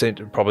at the same,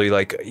 probably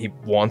like he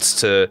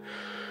wants to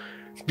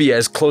be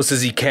as close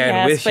as he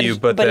can with you,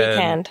 but then... he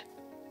can't.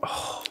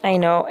 I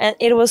know, and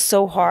it was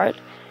so hard,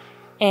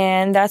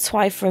 and that's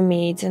why for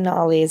me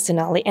Denali is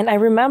Denali. And I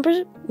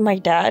remember my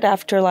dad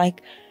after a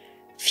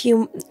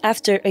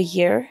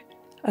year,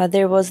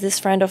 there was this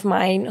friend of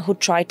mine who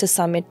tried to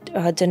summit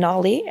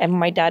Denali, and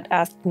my dad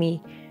asked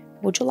me,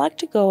 "Would you like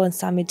to go and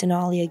summit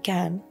Denali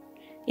again,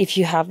 if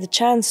you have the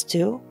chance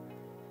to?"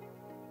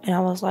 And I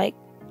was like,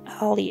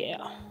 "Hell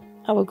yeah,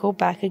 I would go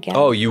back again."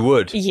 Oh, you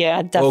would?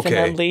 Yeah,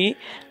 definitely.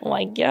 Okay.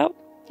 Like, yep.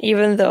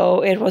 Even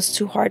though it was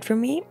too hard for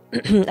me,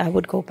 I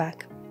would go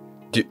back.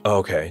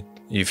 Okay.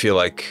 You feel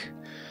like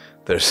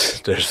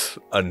there's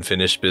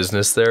unfinished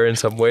business there in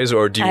some ways?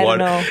 Or do you want...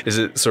 know. Is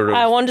it sort of...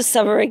 I want to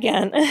suffer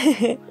again.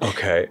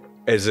 Okay.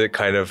 Is it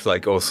kind of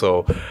like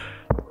also...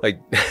 Like,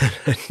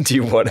 do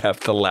you want to have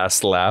the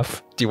last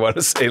laugh? Do you want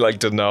to say like,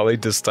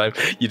 Denali, this time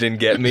you didn't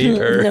get me?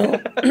 Or... No.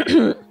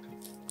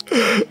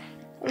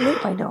 No,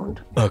 I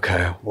don't.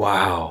 Okay.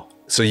 Wow.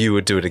 So you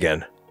would do it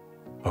again?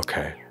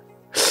 Okay.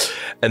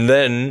 And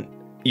then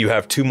you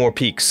have 2 more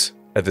peaks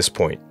at this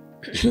point.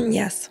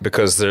 Yes.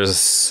 Because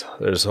there's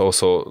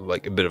also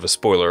like a bit of a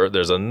spoiler.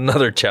 There's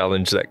another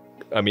challenge that,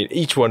 I mean,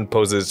 each one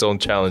poses its own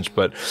challenge,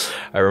 but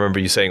I remember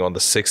you saying on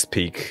the 6th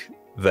peak,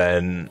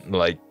 then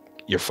like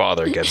your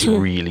father gets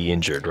really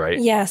injured, right?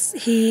 Yes,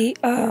 he...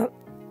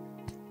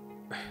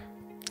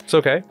 It's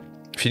okay.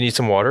 If you need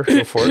some water,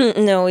 go for it.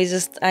 No, he's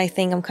just, I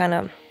think I'm kind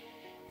of...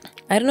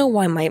 I don't know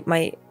why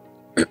my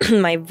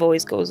my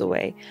voice goes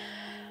away.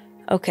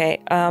 Okay,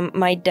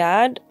 my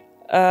dad,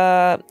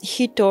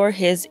 he tore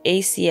his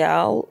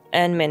ACL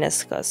and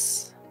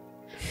meniscus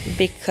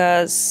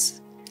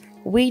because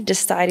we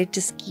decided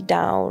to ski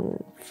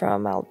down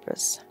from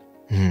Elbrus.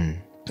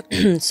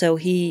 So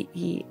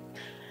he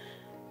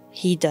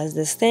does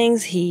these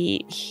things.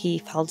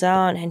 He fell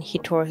down and he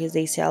tore his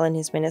ACL and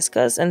his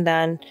meniscus, and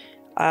then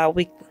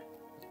we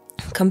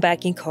come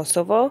back in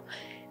Kosovo.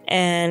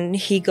 And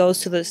he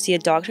goes to see a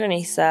doctor, and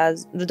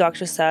the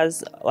doctor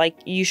says, like,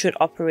 you should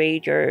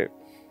operate your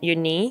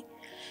knee.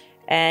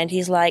 And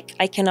he's like,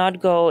 I cannot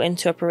go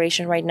into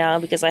operation right now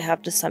because I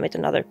have to summit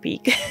another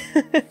peak.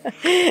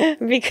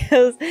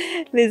 Because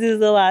this is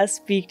the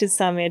last peak to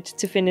summit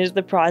to finish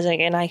the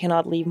project, and I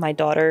cannot leave my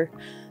daughter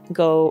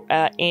go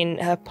in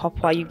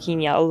Papua New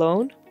Guinea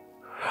alone.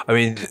 I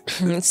mean,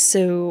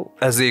 so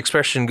as the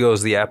expression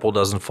goes, the apple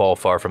doesn't fall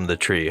far from the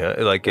tree. Huh?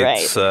 Like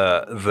it's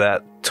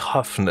that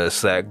toughness,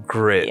 that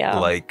grit. Yeah.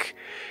 Like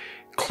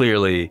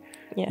clearly,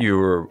 you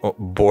were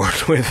born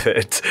with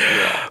it.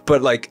 Yeah.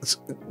 But like,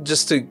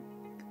 just to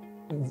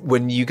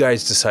when you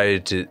guys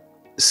decided to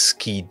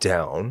ski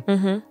down,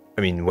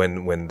 I mean,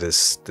 when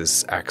this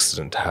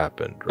accident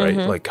happened, right?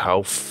 Like,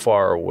 how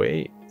far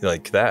away?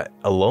 Like that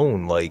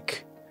alone,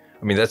 like.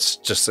 I mean, that's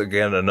just,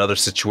 again, another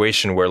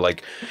situation where,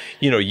 like,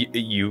 you know,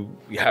 you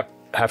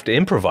have to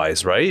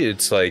improvise, right?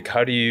 It's like,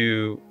 how do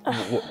you...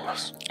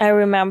 I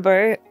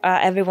remember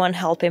everyone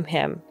helping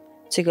him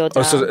to go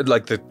down. Oh, so,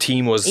 like, the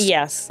team was...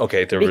 Yes.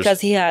 Okay,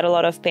 because he had a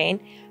lot of pain.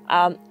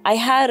 I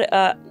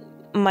had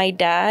my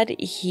dad,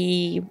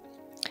 he...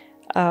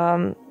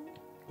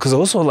 Because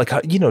also, like,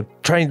 you know,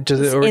 trying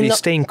to already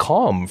staying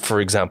calm,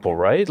 for example,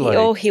 right? Like,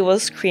 oh, he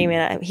was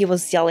screaming. He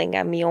was yelling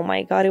at me. Oh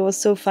my God, it was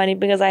so funny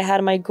because I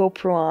had my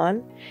GoPro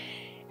on.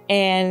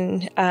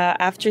 And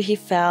after he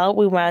fell,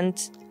 we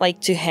went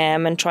like to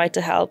him and tried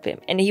to help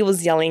him. And he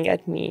was yelling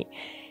at me.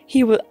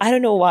 I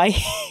don't know why.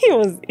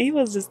 he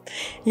was just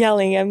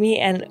yelling at me.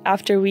 And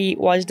after we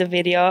watched the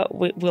video,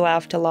 we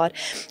laughed a lot.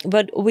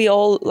 But we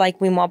all, like,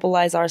 we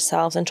mobilized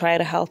ourselves and tried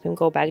to help him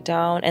go back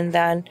down. And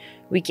then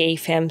we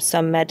gave him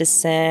some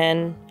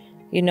medicine,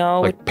 you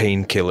know. Like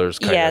painkillers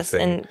kind of thing.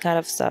 Yes, and kind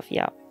of stuff,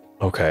 yeah.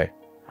 Okay.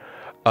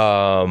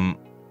 But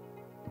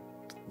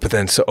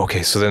then, so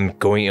then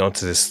going on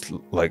to this,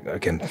 like,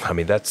 again, I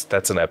mean,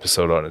 that's an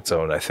episode on its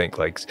own, I think,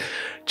 like,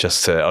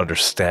 just to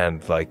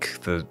understand, like,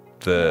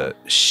 the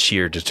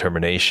sheer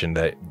determination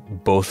that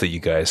both of you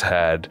guys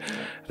had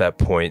at that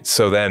point.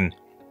 So then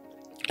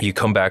you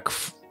come back,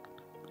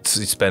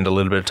 you spend a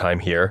little bit of time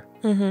here,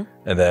 and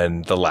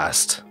then the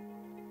last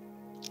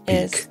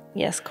peak.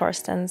 Yes,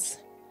 Karstens.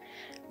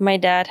 My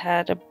dad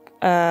had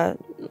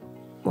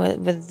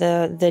with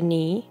the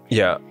knee.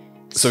 Yeah.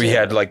 So he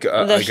had like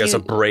I guess a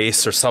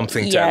brace or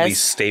something to at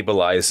least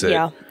stabilize it.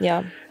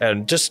 Yeah.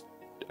 And just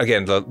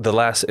again, the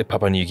last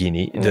Papua New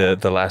Guinea,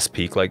 the last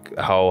peak, like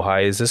how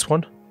high is this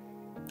one?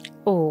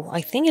 Oh, I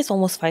think it's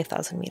almost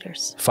 5,000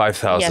 meters.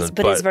 5,000. Yes,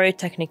 but it's very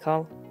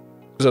technical.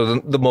 So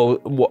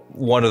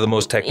one of the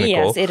most technical.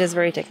 Yes, it is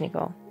very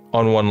technical.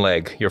 On one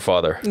leg, your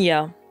father.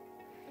 Yeah.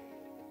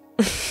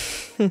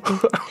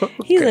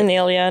 He's an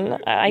alien.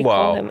 I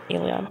call him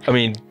alien. I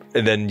mean,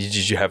 and then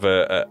did you have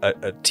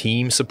a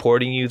team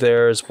supporting you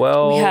there as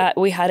well?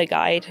 We had a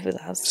guide with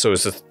us. So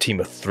it's a team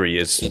of 3.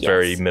 It's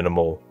very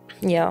minimal.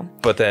 Yeah.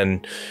 But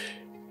then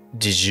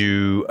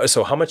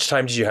so how much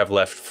time did you have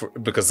left?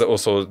 Because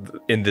also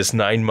in this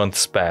 9-month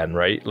span,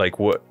 right? Like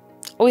what?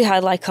 We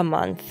had like a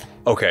month.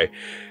 Okay.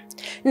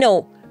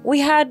 No, we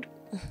had.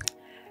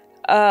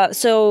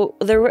 So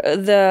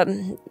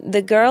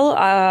the girl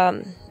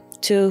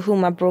to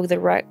whom I broke the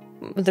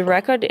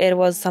record, it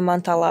was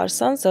Samantha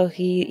Larsson. So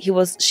she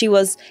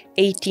was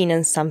 18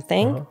 and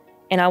something,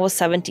 and I was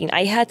 17.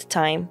 I had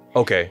time.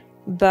 Okay.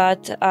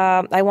 But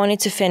I wanted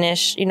to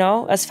finish,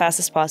 as fast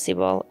as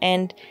possible.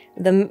 And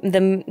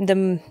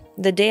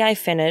the day I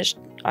finished,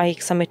 I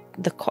summit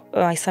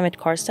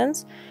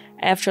Carstens.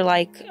 After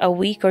like a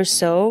week or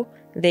so,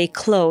 they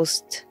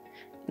closed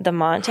the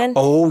mountain.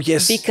 Oh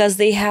yes, because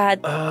they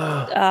had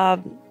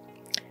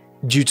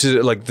due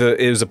to like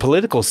it was a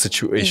political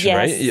situation,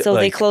 right? Yes, so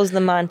they closed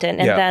the mountain,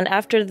 and then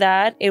after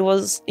that, it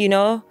was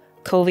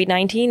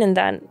COVID-19, and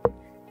then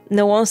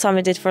no one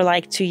summited for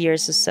like 2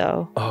 years or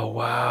so. Oh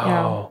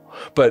wow!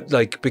 But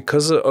like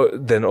because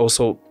then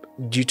also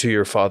due to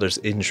your father's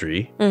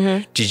injury,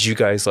 did you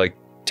guys like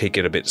take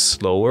it a bit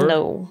slower?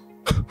 No.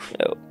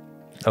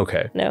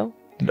 Okay. No.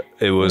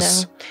 It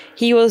was. No.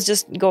 He was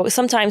just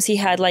sometimes he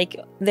had like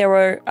there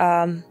were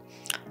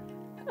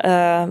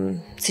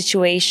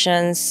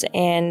situations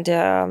and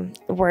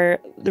where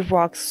the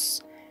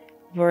rocks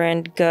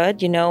weren't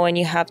good, and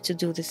you have to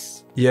do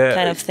this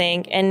kind of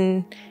thing.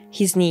 And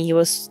his knee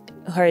was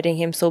hurting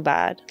him so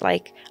bad,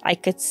 like I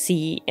could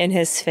see in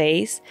his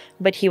face,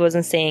 but he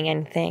wasn't saying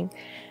anything.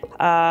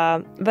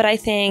 But I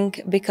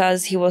think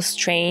because he was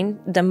trained,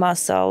 the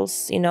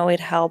muscles, it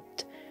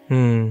helped.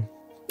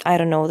 I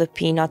don't know, the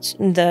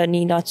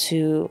knee not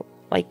to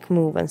like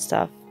move and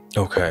stuff.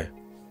 Okay.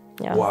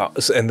 Yeah. Wow.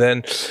 And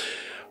then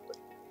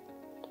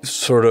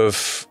sort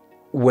of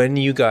when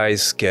you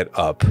guys get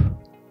up,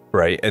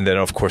 right? And then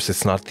of course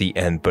it's not the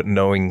end, but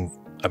knowing,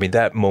 I mean,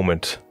 that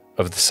moment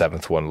of the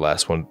 7th one,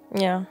 last one.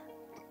 Yeah.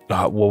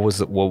 What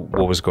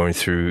was going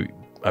through?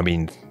 I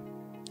mean,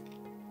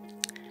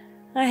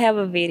 I have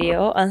a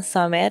video on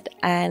summit,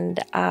 and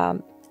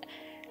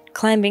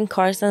climbing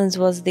Carstens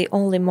was the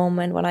only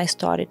moment when I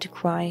started to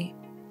cry,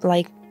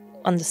 like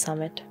on the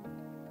summit.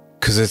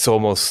 Because it's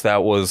almost,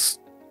 that was,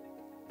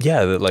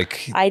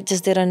 like... I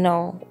just didn't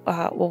know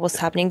what was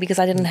happening because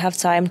I didn't have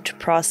time to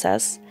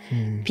process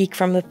peak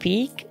from the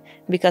peak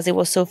because it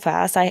was so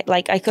fast. I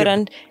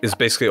couldn't... It's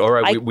basically, all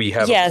right, we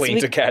have a plane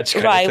to catch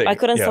kind of thing. I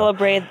couldn't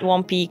celebrate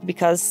one peak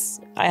because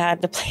I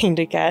had the plane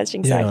to catch,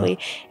 exactly.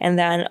 Yeah. And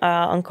then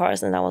on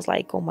Carstens, I was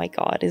like, oh my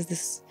God, is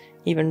this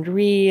even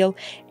real?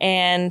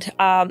 And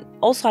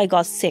also I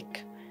got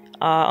sick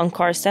on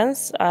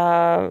Carstens,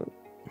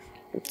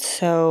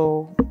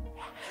 so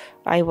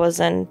I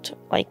wasn't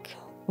like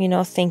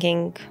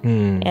thinking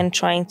and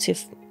trying to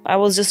I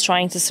was just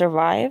trying to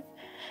survive.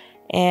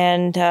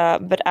 And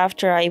but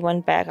after I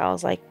went back, I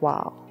was like,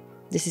 wow,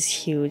 this is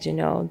huge,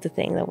 the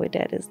thing that we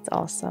did is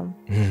awesome.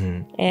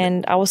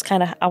 And I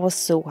was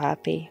so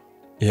happy.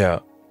 Yeah,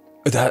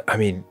 that, I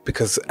mean,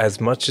 because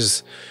as much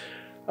as,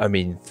 I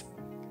mean,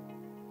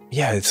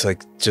 yeah, it's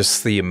like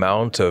just the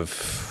amount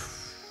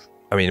of,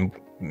 I mean,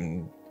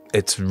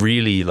 it's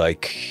really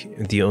like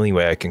the only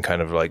way I can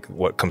kind of like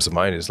what comes to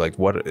mind is like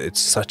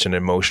it's such an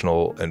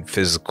emotional and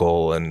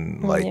physical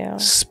and like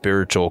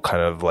spiritual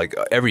kind of like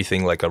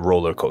everything, like a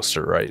roller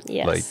coaster, right?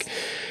 Yes. Like,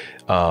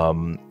 I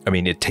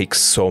mean, it takes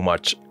so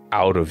much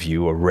out of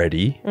you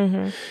already,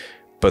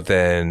 but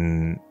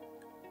then,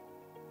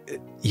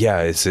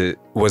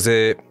 was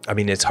it, I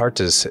mean, it's hard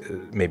to say,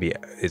 maybe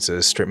it's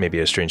maybe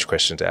a strange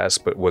question to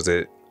ask, but was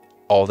it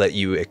all that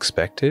you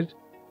expected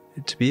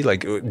it to be?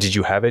 Like, did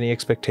you have any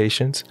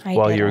expectations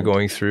while you were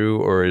going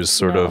through, or is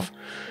sort of...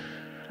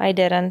 I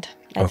didn't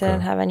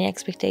have any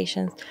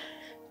expectations.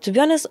 To be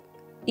honest,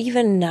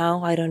 even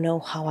now, I don't know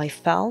how I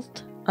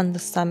felt on the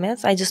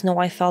summits. I just know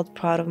I felt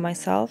proud of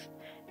myself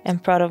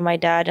and proud of my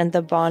dad and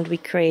the bond we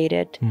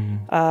created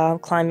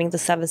climbing the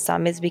 7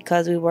 summits,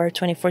 because we were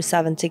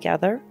 24/7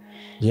 together.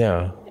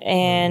 Yeah.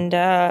 And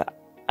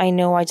I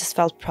know I just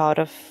felt proud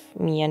of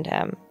me and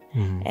him.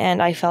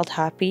 And I felt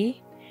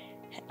happy.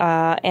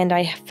 And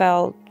I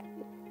felt,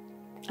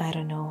 I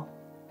don't know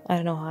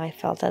how I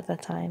felt at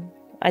that time.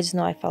 I just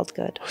know I felt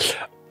good.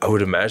 I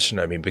would imagine,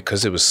 I mean,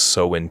 because it was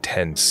so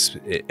intense,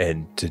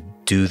 and to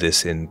do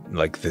this in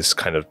like this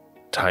kind of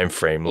time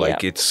frame,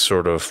 like it's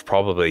sort of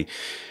probably,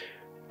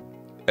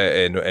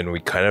 and we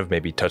kind of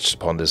maybe touched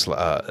upon this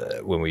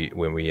when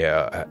we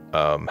had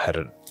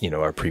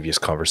our previous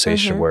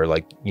conversation, where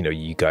like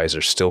you guys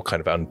are still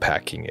kind of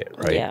unpacking it,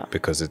 right?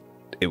 Because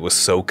it was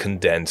so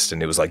condensed,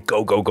 and it was like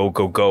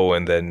go,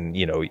 and then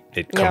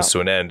it comes to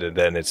an end, and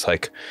then it's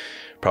like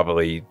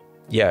probably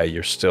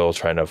you're still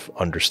trying to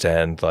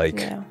understand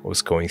like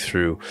what's going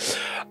through.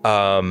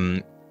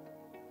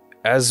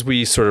 As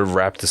we sort of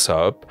wrap this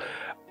up,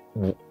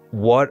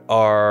 what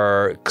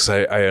are, because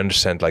I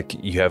understand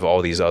like you have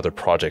all these other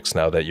projects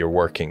now that you're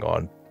working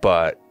on,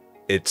 but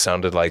it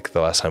sounded like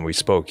the last time we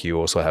spoke, you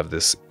also have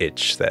this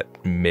itch that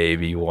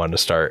maybe you want to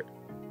start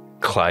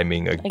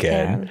climbing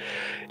again.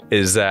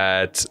 Is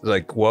that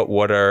like,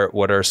 what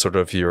are sort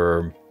of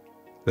your,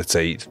 let's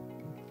say,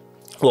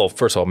 well,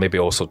 first of all, maybe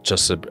also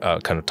just to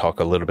kind of talk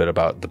a little bit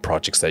about the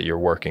projects that you're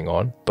working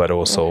on, but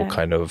also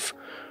kind of,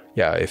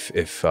 yeah,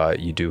 if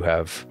you do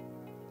have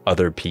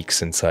other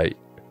peaks in sight.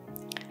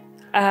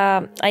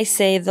 I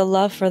say the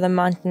love for the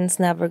mountains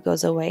never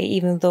goes away,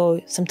 even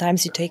though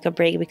sometimes you take a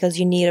break because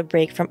you need a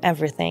break from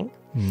everything.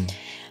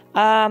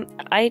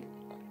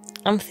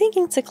 I'm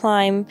thinking to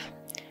climb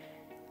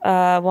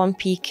one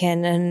peak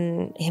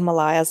in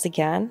Himalayas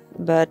again,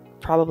 but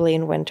probably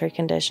in winter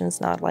conditions,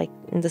 not like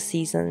in the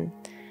season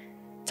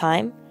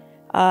time.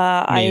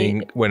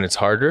 Meaning when it's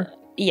harder?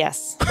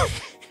 Yes.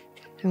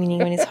 Meaning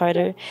when it's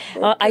harder.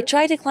 I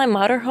tried to climb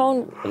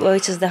Matterhorn,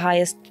 which is the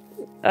highest,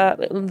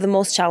 the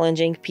most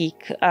challenging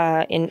peak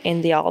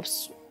in the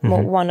Alps,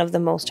 one of the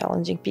most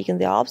challenging peak in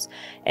the Alps.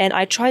 And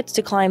I tried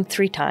to climb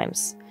 3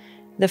 times.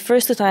 The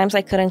first 2 times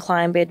I couldn't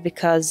climb it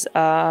because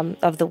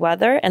of the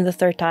weather, and the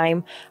third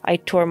time I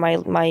tore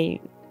my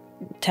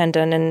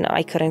tendon and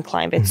I couldn't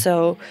climb it.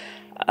 So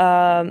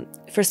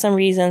for some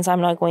reasons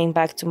I'm not going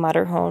back to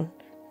Matterhorn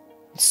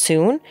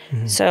soon.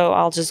 So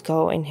I'll just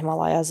go in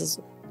Himalayas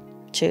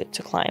to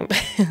climb.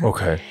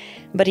 Okay.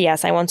 But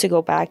yes, I want to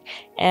go back.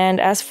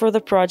 And as for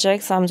the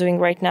projects I'm doing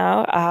right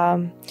now,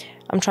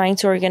 I'm trying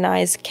to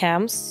organize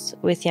camps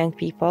with young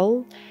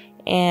people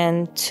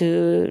and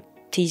to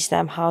teach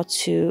them how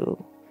to,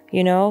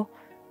 you know,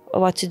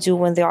 what to do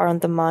when they are on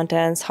the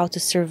mountains, how to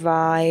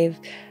survive,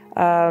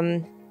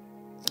 to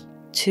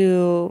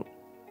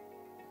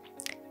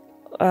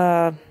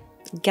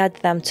get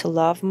them to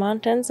love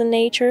mountains and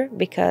nature,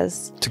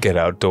 because... To get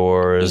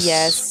outdoors.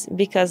 Yes,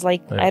 because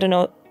like, I don't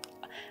know,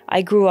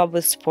 I grew up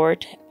with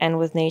sport and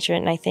with nature,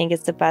 and I think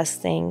it's the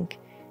best thing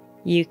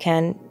you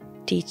can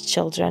teach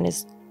children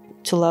is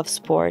to love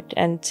sport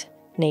and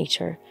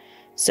nature.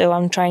 So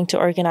I'm trying to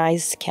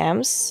organize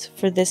camps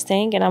for this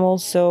thing, and I'm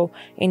also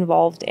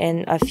involved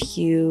in a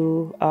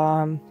few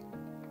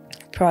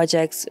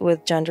projects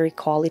with gender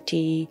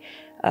equality,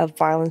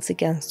 violence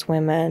against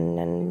women,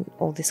 and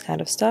all this kind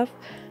of stuff.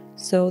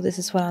 So this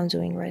is what I'm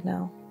doing right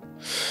now.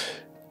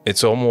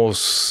 It's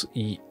almost...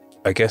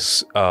 I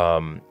guess,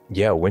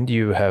 yeah, when do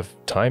you have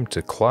time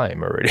to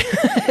climb already?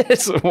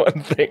 It's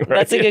one thing, right?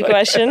 That's a good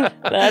question.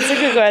 That's a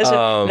good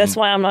question. That's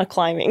why I'm not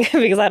climbing,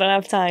 because I don't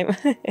have time.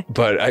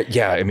 But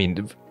yeah, I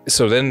mean,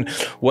 so then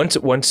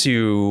once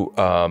you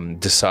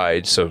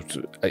decide, so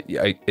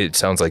it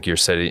sounds like you've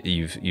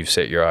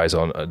set your eyes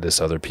on this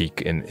other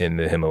peak in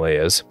the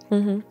Himalayas.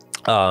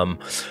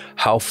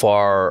 How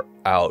far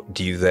out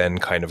do you then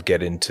kind of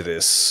get into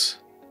this?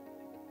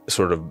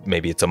 Sort of,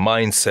 maybe it's a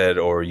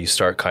mindset, or you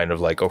start kind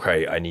of like,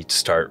 okay, I need to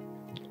start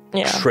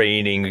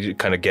training,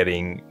 kind of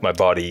getting my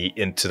body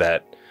into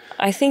that.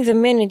 I think the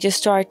minute you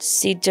start to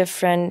see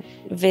different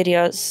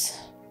videos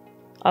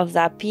of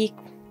that peak,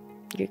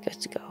 you're good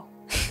to go.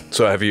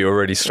 So have you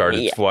already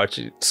started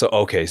watching? So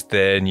okay,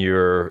 then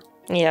you're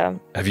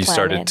have you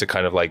started to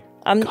kind of like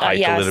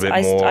hike a little bit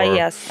more?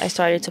 Yes, I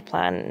started to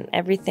plan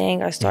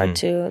everything. I started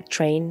to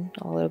train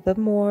a little bit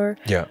more.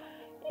 Yeah.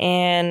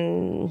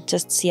 And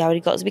just see how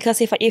it goes,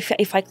 because if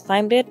I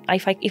climb it, I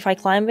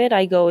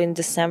go in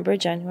December,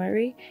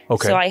 January.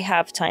 Okay. So I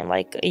have time,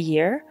 like a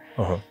year.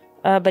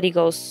 But it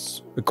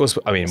goes.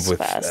 I mean, with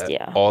fast,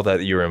 all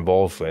that you're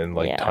involved in,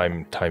 like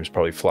time's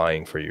probably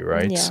flying for you,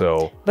 right? Yeah.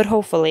 So. But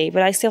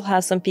I still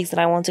have some peaks that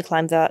I want to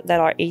climb that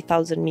are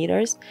 8,000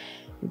 meters,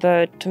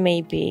 but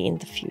maybe in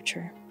the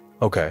future.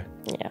 Okay.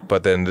 Yeah.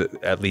 But then,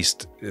 at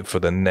least for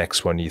the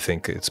next one, you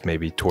think it's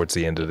maybe towards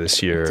the end of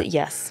this year.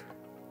 Yes,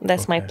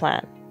 that's my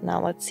plan. Now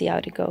let's see how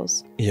it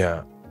goes.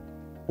 Yeah.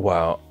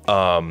 Wow.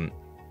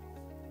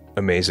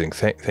 Amazing.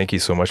 Thank you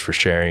so much for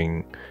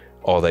sharing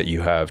all that you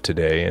have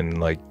today.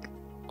 And like,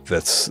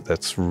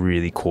 that's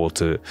really cool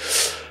to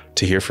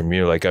hear from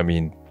you. Like, I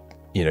mean,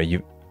 you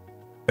know,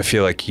 I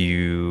feel like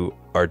you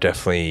are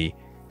definitely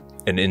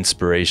an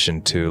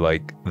inspiration to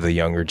like the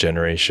younger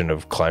generation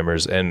of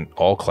climbers and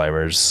all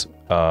climbers,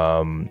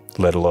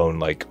 let alone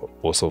like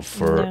also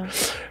for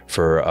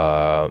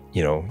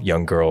you know,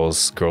 young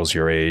girls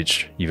your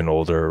age, even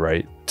older,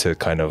 right, to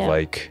kind of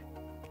like,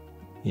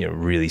 you know,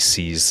 really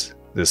seize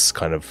this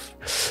kind of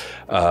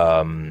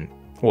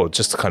well,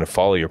 just to kind of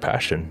follow your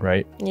passion,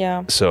 right?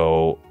 Yeah.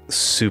 So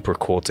super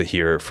cool to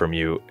hear from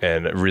you,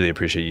 and really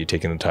appreciate you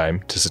taking the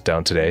time to sit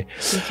down today.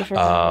 Thank you for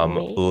having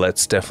me.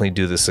 Let's definitely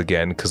do this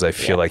again, because I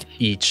feel like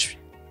each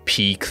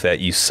peak that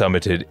you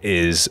summited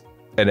is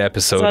an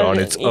episode on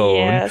its own.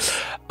 Yes.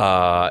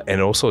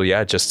 And also,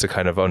 just to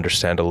kind of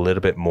understand a little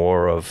bit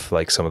more of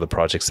like some of the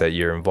projects that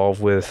you're involved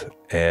with,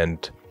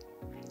 and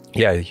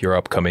your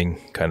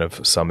upcoming kind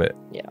of summit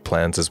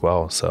plans as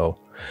well. So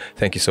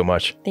thank you so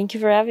much. Thank you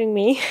for having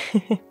me.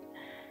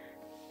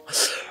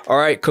 All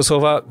right,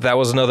 Kosova, that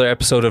was another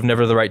episode of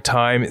Never the Right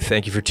Time.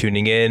 Thank you for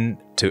tuning in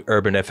to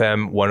Urban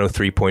FM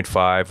 103.5,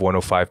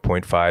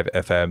 105.5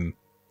 FM.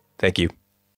 Thank you.